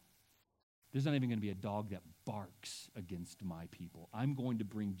Israel. There's not even going to be a dog that barks against my people. I'm going to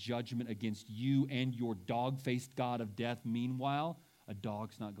bring judgment against you and your dog-faced God of death. Meanwhile, a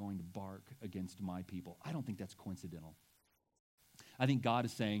dog's not going to bark against my people. I don't think that's coincidental. I think God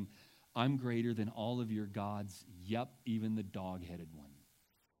is saying, I'm greater than all of your gods, yep, even the dog-headed one.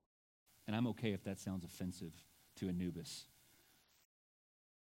 And I'm okay if that sounds offensive to Anubis.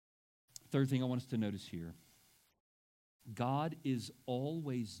 Third thing I want us to notice here, God is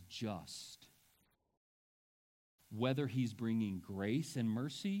always just, whether he's bringing grace and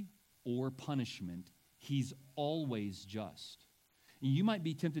mercy or punishment, he's always just. You might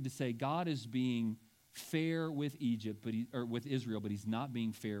be tempted to say God is being fair with Egypt, with Israel, but he's not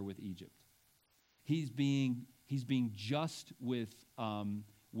being fair with Egypt. He's being He's being just with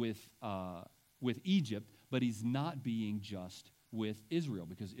Egypt, but he's not being just with Israel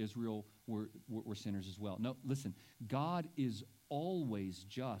because Israel were sinners as well. No, listen, God is always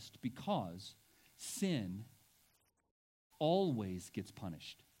just because sin always gets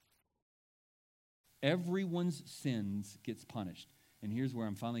punished. Everyone's sins gets punished. And here's where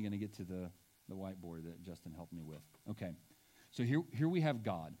I'm finally going to get to the whiteboard that Justin helped me with. Okay, so here we have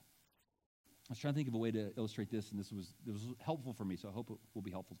God. I was trying to think of a way to illustrate this, and this was helpful for me, so I hope it will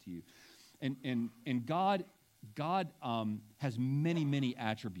be helpful to you. And God has many, many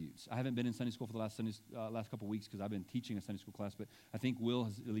attributes. I haven't been in Sunday school for the last couple of weeks because I've been teaching a Sunday school class, but I think Will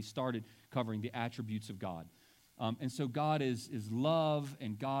has at least started covering the attributes of God. And so God is love,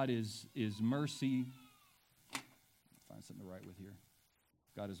 and God is mercy. Find something to write with here.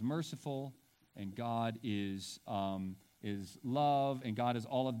 God is merciful, and God is love, and God is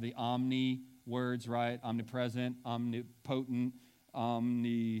all of the omni words, right? Omnipresent, omnipotent,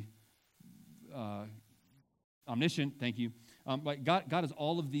 omniscient, thank you. Like God is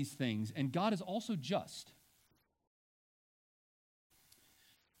all of these things, and God is also just.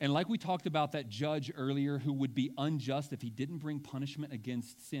 And like we talked about that judge earlier who would be unjust if he didn't bring punishment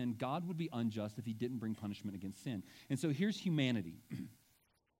against sin, God would be unjust if he didn't bring punishment against sin. And so here's humanity.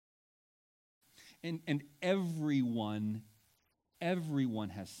 And everyone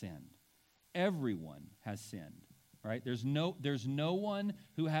has sinned. Everyone has sinned, right? There's no one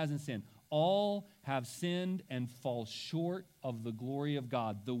who hasn't sinned. All have sinned and fall short of the glory of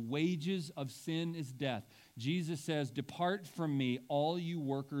God. The wages of sin is death. Jesus says, "Depart from me, all you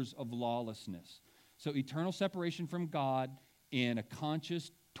workers of lawlessness." So eternal separation from God in a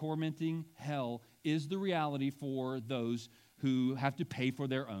conscious, tormenting hell is the reality for those who have to pay for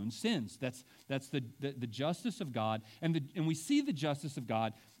their own sins. That's the justice of God, and we see the justice of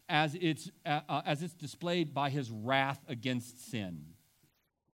God as it's displayed by his wrath against sin.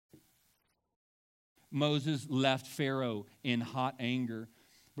 Moses left Pharaoh in hot anger.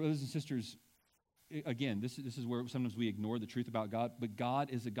 Brothers and sisters, again, this is where sometimes we ignore the truth about God, but God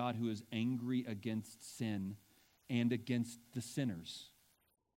is a God who is angry against sin and against the sinners.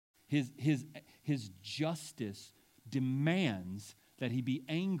 His justice demands that he be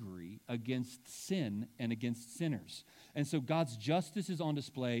angry against sin and against sinners. And so God's justice is on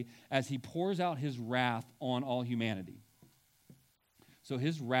display as he pours out his wrath on all humanity. So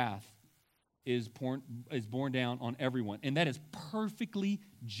his wrath is borne down on everyone, and that is perfectly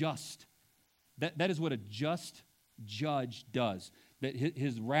just. That is what a just judge does. That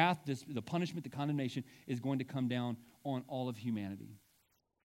his wrath, the punishment, the condemnation is going to come down on all of humanity.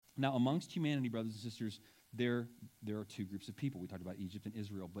 Now, amongst humanity, brothers and sisters, there are two groups of people. We talked about Egypt and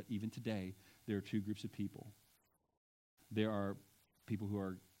Israel, but even today, there are two groups of people. There are people who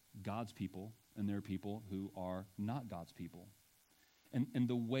are God's people, and there are people who are not God's people. And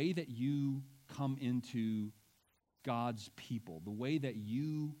the way that you come into God's people, the way that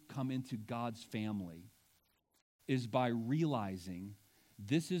you come into God's family is by realizing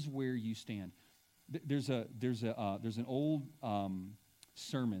this is where you stand. There's an old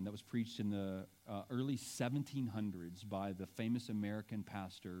sermon that was preached in the early 1700s by the famous American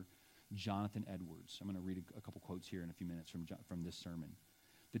pastor Jonathan Edwards. I'm going to read a couple quotes here in a few minutes from this sermon.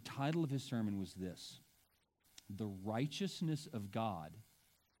 The title of his sermon was this: "The Righteousness of God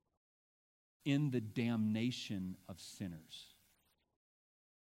in the Damnation of Sinners."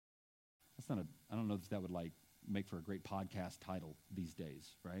 That's not I don't know if that would make for a great podcast title these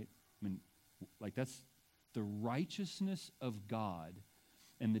days, right? I mean, that's the righteousness of God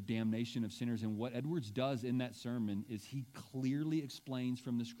and the damnation of sinners. And what Edwards does in that sermon is he clearly explains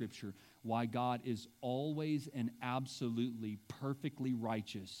from the scripture why God is always and absolutely perfectly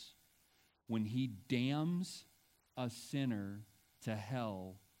righteous when he damns a sinner to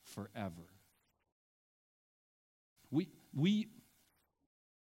hell forever. We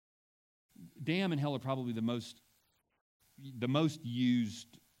damn and hell are probably the most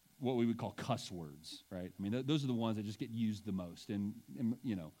used, what we would call cuss words, right? I mean, those are the ones that just get used the most. And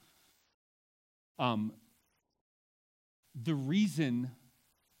you know, the reason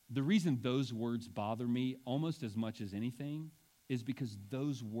those words bother me almost as much as anything is because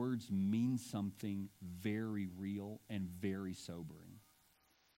those words mean something very real and very sobering.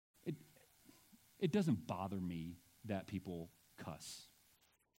 It doesn't bother me that people cuss.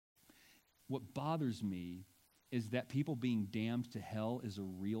 What bothers me is that people being damned to hell is a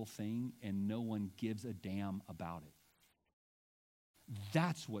real thing and no one gives a damn about it.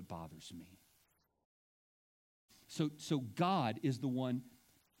 That's what bothers me. So God is the one.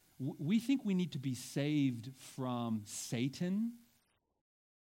 We think we need to be saved from Satan.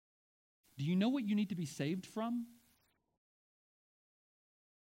 Do you know what you need to be saved from?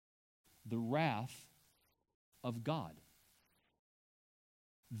 The wrath of God.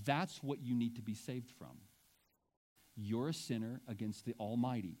 That's what you need to be saved from. You're a sinner against the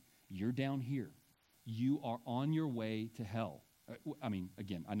Almighty. You're down here. You are on your way to hell. I mean,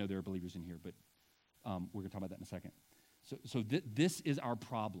 again, I know there are believers in here, but we're going to talk about that in a second. So this is our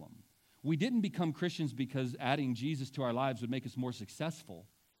problem. We didn't become Christians because adding Jesus to our lives would make us more successful.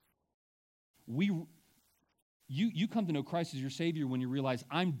 You come to know Christ as your Savior when you realize,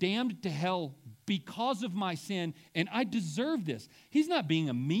 I'm damned to hell because of my sin, and I deserve this. He's not being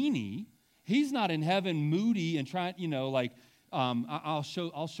a meanie. He's not in heaven moody and trying, I'll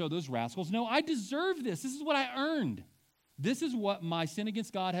show those rascals. No, I deserve this. This is what I earned. This is what my sin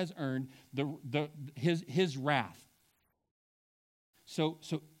against God has earned, his wrath. So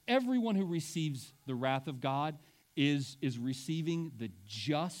everyone who receives the wrath of God is receiving the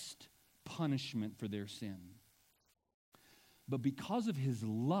just punishment for their sin. But because of his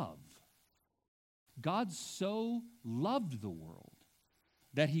love, God so loved the world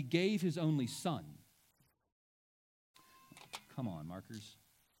that he gave his only son. Come on, markers.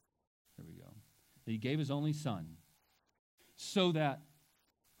 There we go. That he gave his only son so that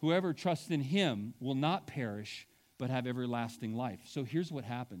whoever trusts in him will not perish but have everlasting life. So here's what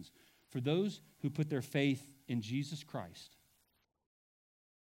happens. For those who put their faith in Jesus Christ,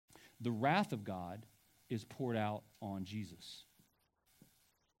 the wrath of God is poured out on Jesus.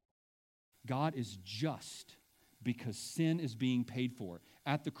 God is just because sin is being paid for.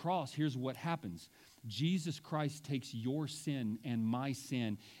 At the cross, here's what happens. Jesus Christ takes your sin and my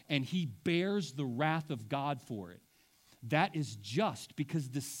sin, and he bears the wrath of God for it. That is just because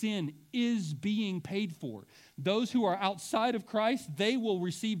the sin is being paid for. Those who are outside of Christ, they will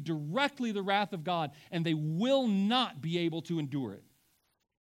receive directly the wrath of God, and they will not be able to endure it.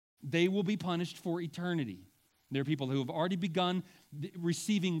 They will be punished for eternity. There are people who have already begun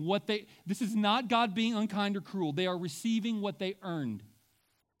receiving this is not God being unkind or cruel. They are receiving what they earned.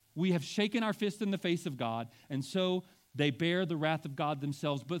 We have shaken our fist in the face of God, and so they bear the wrath of God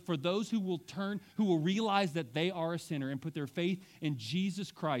themselves. But for those who will realize that they are a sinner and put their faith in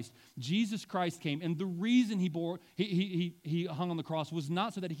Jesus Christ came, and the reason he hung on the cross was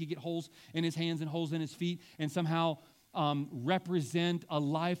not so that he could get holes in his hands and holes in his feet and somehow represent a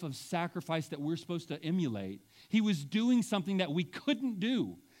life of sacrifice that we're supposed to emulate. He was doing something that we couldn't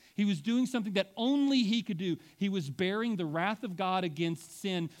do. He was doing something that only he could do. He was bearing the wrath of God against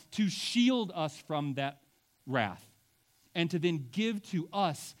sin to shield us from that wrath and to then give to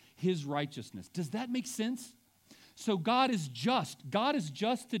us his righteousness. Does that make sense? So God is just. God is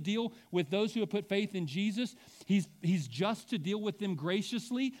just to deal with those who have put faith in Jesus. He's just to deal with them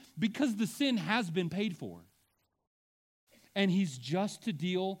graciously because the sin has been paid for. And he's just to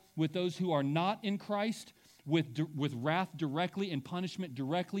deal with those who are not in Christ with wrath directly and punishment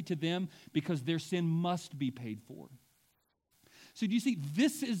directly to them because their sin must be paid for. So do you see,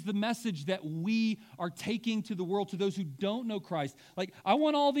 this is the message that we are taking to the world, to those who don't know Christ. Like, I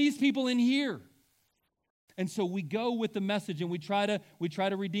want all these people in here. And so we go with the message and we try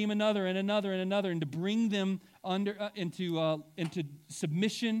to redeem another and another and another and to bring them into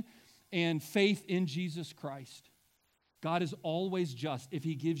submission and faith in Jesus Christ. God is always just. If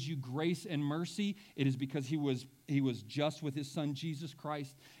he gives you grace and mercy, it is because he was just with his son, Jesus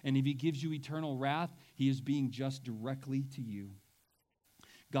Christ. And if he gives you eternal wrath, he is being just directly to you.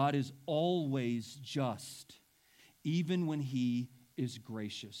 God is always just, even when he is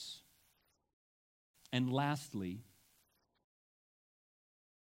gracious. And lastly,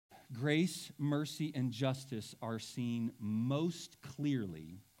 grace, mercy, and justice are seen most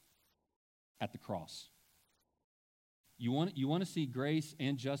clearly at the cross. You want to see grace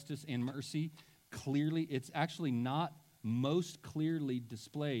and justice and mercy clearly? It's actually not most clearly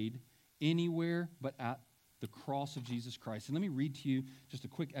displayed anywhere but at the cross of Jesus Christ. And let me read to you just a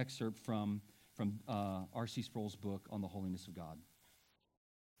quick excerpt from R.C. Sproul's book on the holiness of God.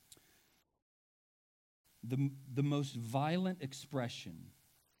 The most violent expression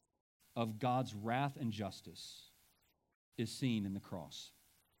of God's wrath and justice is seen in the cross.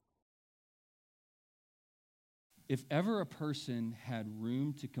 If ever a person had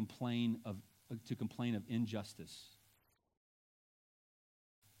room to complain of injustice,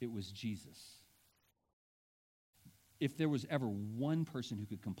 it was Jesus. If there was ever one person who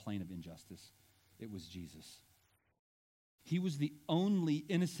could complain of injustice, it was Jesus. He was the only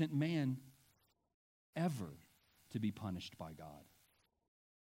innocent man ever to be punished by God.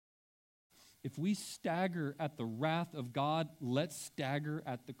 If we stagger at the wrath of God, let's stagger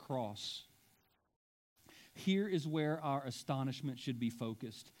at the cross. Here is where our astonishment should be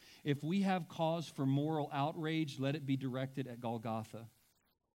focused. If we have cause for moral outrage, let it be directed at Golgotha.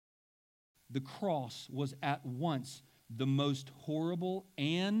 The cross was at once the most horrible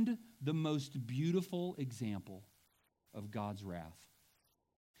and the most beautiful example of God's wrath.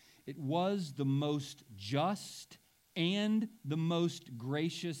 It was the most just and the most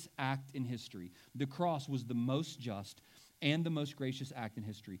gracious act in history. The cross was the most just and the most gracious act in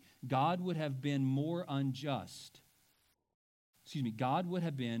history. God would have been more unjust. God would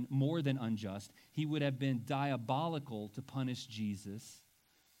have been more than unjust. He would have been diabolical to punish Jesus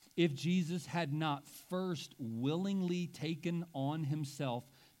if Jesus had not first willingly taken on himself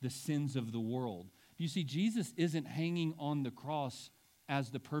the sins of the world. You see, Jesus isn't hanging on the cross as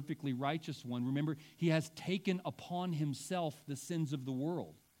the perfectly righteous one. Remember, he has taken upon himself the sins of the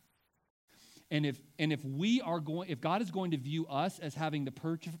world. And if God is going to view us as having the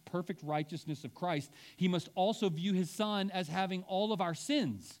perfect righteousness of Christ, he must also view his Son as having all of our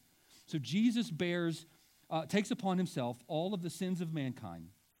sins. So Jesus takes upon himself all of the sins of mankind.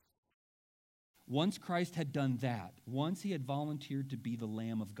 Once Christ had done that, once he had volunteered to be the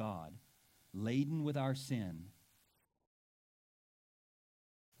Lamb of God, laden with our sin,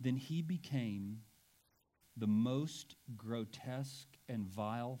 then he became the most grotesque and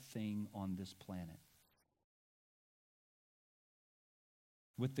vile thing on this planet.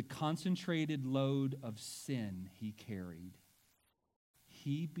 With the concentrated load of sin he carried,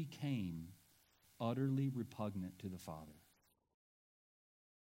 he became utterly repugnant to the Father.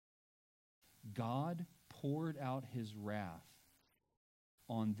 God poured out his wrath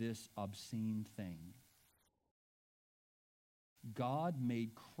on this obscene thing. God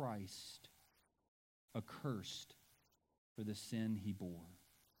made Christ accursed for the sin he bore.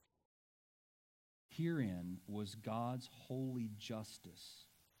 Herein was God's holy justice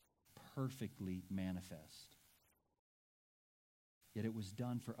perfectly manifest. Yet it was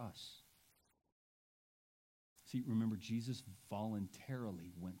done for us. See, remember, Jesus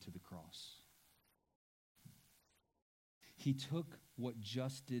voluntarily went to the cross. He took what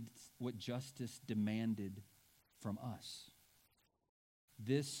justice demanded from us.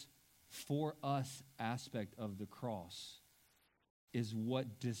 This for us aspect of the cross is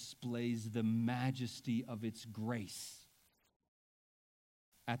what displays the majesty of its grace.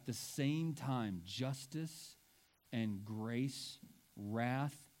 At the same time, justice and grace,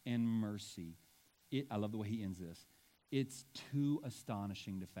 wrath and mercy. I love the way he ends this. It's too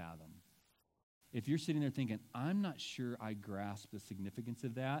astonishing to fathom. If you're sitting there thinking, I'm not sure I grasp the significance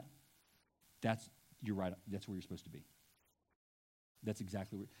of that, you're right. That's where you're supposed to be. That's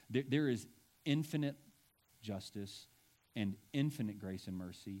exactly where. There is infinite justice and infinite grace and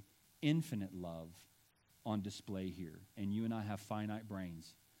mercy, infinite love on display here. And you and I have finite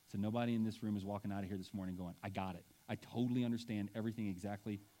brains. So nobody in this room is walking out of here this morning going, I got it. I totally understand everything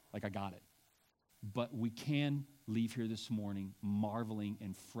exactly like I got it. But we can leave here this morning marveling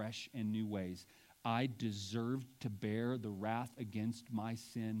in fresh and new ways. I deserved to bear the wrath against my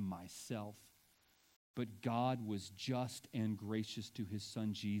sin myself. But God was just and gracious to his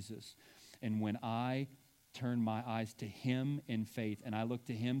Son Jesus. And when I turn my eyes to him in faith and I look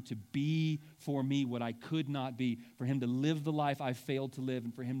to him to be for me what I could not be, for him to live the life I failed to live,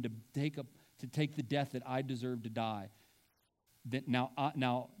 and for him to take the death that I deserved to die, that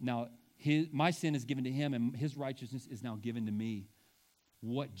my sin is given to him and his righteousness is now given to me.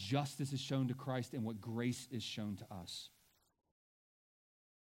 What justice is shown to Christ and what grace is shown to us.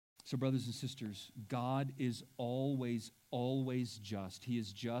 So brothers and sisters, God is always, always just. He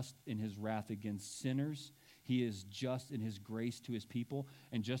is just in his wrath against sinners. He is just in his grace to his people.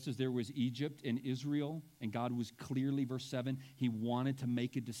 And just as there was Egypt and Israel, and God was clearly, verse 7, he wanted to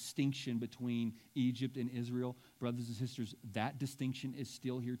make a distinction between Egypt and Israel. Brothers and sisters, that distinction is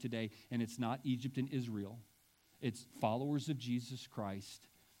still here today. And it's not Egypt and Israel. It's followers of Jesus Christ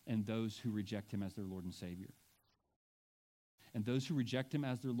and those who reject him as their Lord and Savior. And those who reject him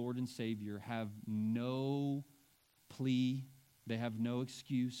as their Lord and Savior have no plea. They have no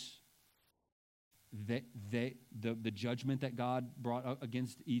excuse. The judgment that God brought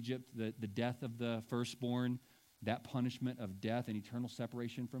against Egypt, the death of the firstborn, that punishment of death and eternal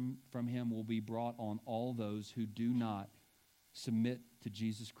separation from him will be brought on all those who do not submit to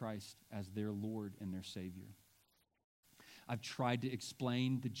Jesus Christ as their Lord and their Savior. I've tried to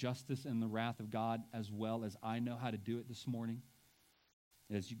explain the justice and the wrath of God as well as I know how to do it this morning.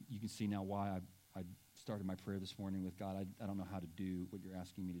 As you can see now why I started my prayer this morning with God. I don't know how to do what you're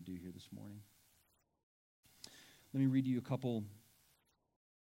asking me to do here this morning. Let me read you a couple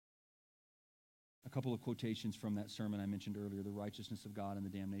of quotations from that sermon I mentioned earlier, The Righteousness of God and the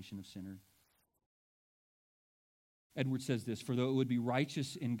Damnation of Sinner. Edward says this, "For though it would be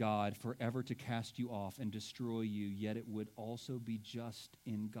righteous in God forever to cast you off and destroy you, yet it would also be just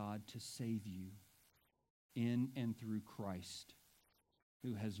in God to save you in and through Christ,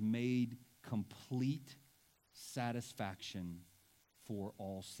 who has made complete satisfaction for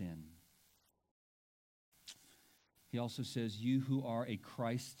all sin." He also says, "You who are a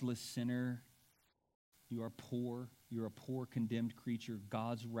Christless sinner, you are poor. You're a poor, condemned creature.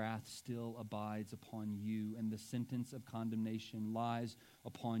 God's wrath still abides upon you, and the sentence of condemnation lies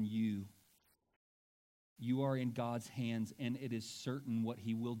upon you. You are in God's hands, and it is certain what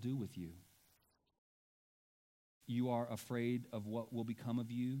he will do with you. You are afraid of what will become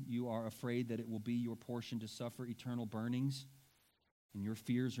of you. You are afraid that it will be your portion to suffer eternal burnings, and your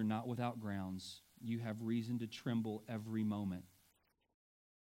fears are not without grounds. You have reason to tremble every moment.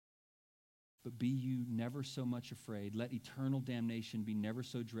 But be you never so much afraid. Let eternal damnation be never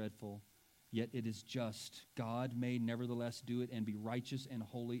so dreadful, yet it is just. God may nevertheless do it and be righteous and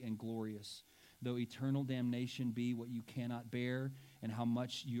holy and glorious. Though eternal damnation be what you cannot bear, and how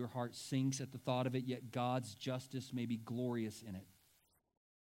much your heart sinks at the thought of it, yet God's justice may be glorious in it.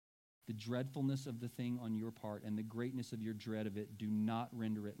 The dreadfulness of the thing on your part and the greatness of your dread of it do not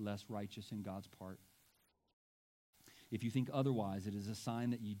render it less righteous in God's part. If you think otherwise, it is a sign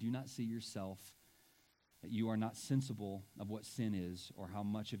that you do not see yourself, that you are not sensible of what sin is or how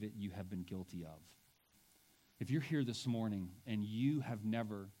much of it you have been guilty of." If you're here this morning and you have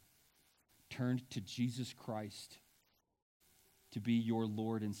never turned to Jesus Christ to be your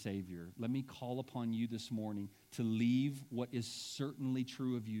Lord and Savior, let me call upon you this morning to leave what is certainly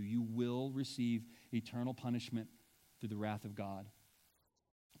true of you. You will receive eternal punishment through the wrath of God.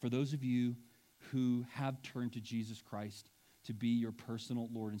 For those of you who have turned to Jesus Christ to be your personal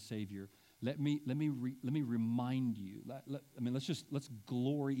Lord and Savior, let me remind you. Let's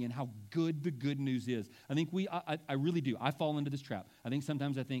glory in how good the good news is. I think I really do. I fall into this trap. I think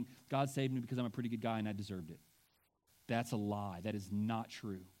sometimes I think God saved me because I'm a pretty good guy and I deserved it. That's a lie. That is not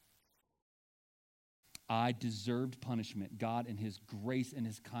true. I deserved punishment. God, in his grace and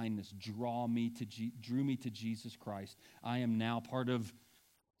his kindness, drew me to Jesus Christ. I am now part of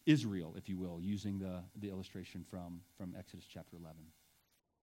Israel, if you will, using the illustration from Exodus chapter 11.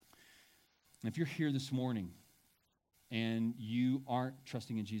 And if you're here this morning and you aren't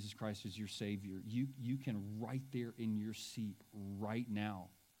trusting in Jesus Christ as your Savior, you can right there in your seat right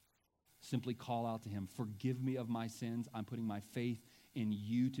now simply call out to him, "Forgive me of my sins. I'm putting my faith in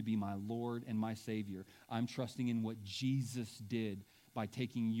you to be my Lord and my Savior. I'm trusting in what Jesus did by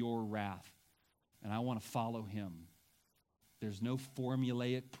taking your wrath, and I want to follow him." There's no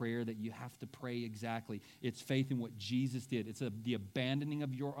formulaic prayer that you have to pray exactly. It's faith in what Jesus did. It's the abandoning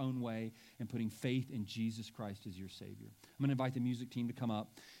of your own way and putting faith in Jesus Christ as your Savior. I'm going to invite the music team to come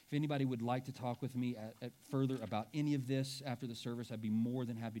up. If anybody would like to talk with me further about any of this after the service, I'd be more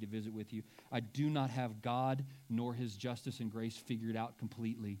than happy to visit with you. I do not have God nor his justice and grace figured out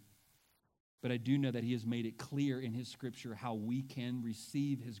completely, but I do know that he has made it clear in his scripture how we can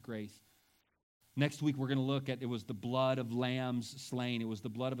receive his grace. Next week, we're going to look at, it was the blood of lambs slain. It was the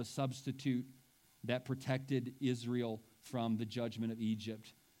blood of a substitute that protected Israel from the judgment of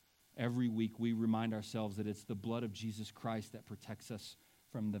Egypt. Every week, we remind ourselves that it's the blood of Jesus Christ that protects us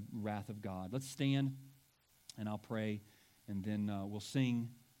from the wrath of God. Let's stand, and I'll pray, and then we'll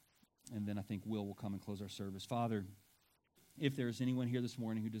sing, and then I think Will come and close our service. Father, if there is anyone here this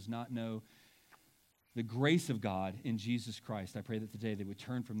morning who does not know the grace of God in Jesus Christ, I pray that today they would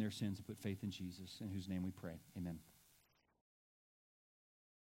turn from their sins and put faith in Jesus, in whose name we pray. Amen.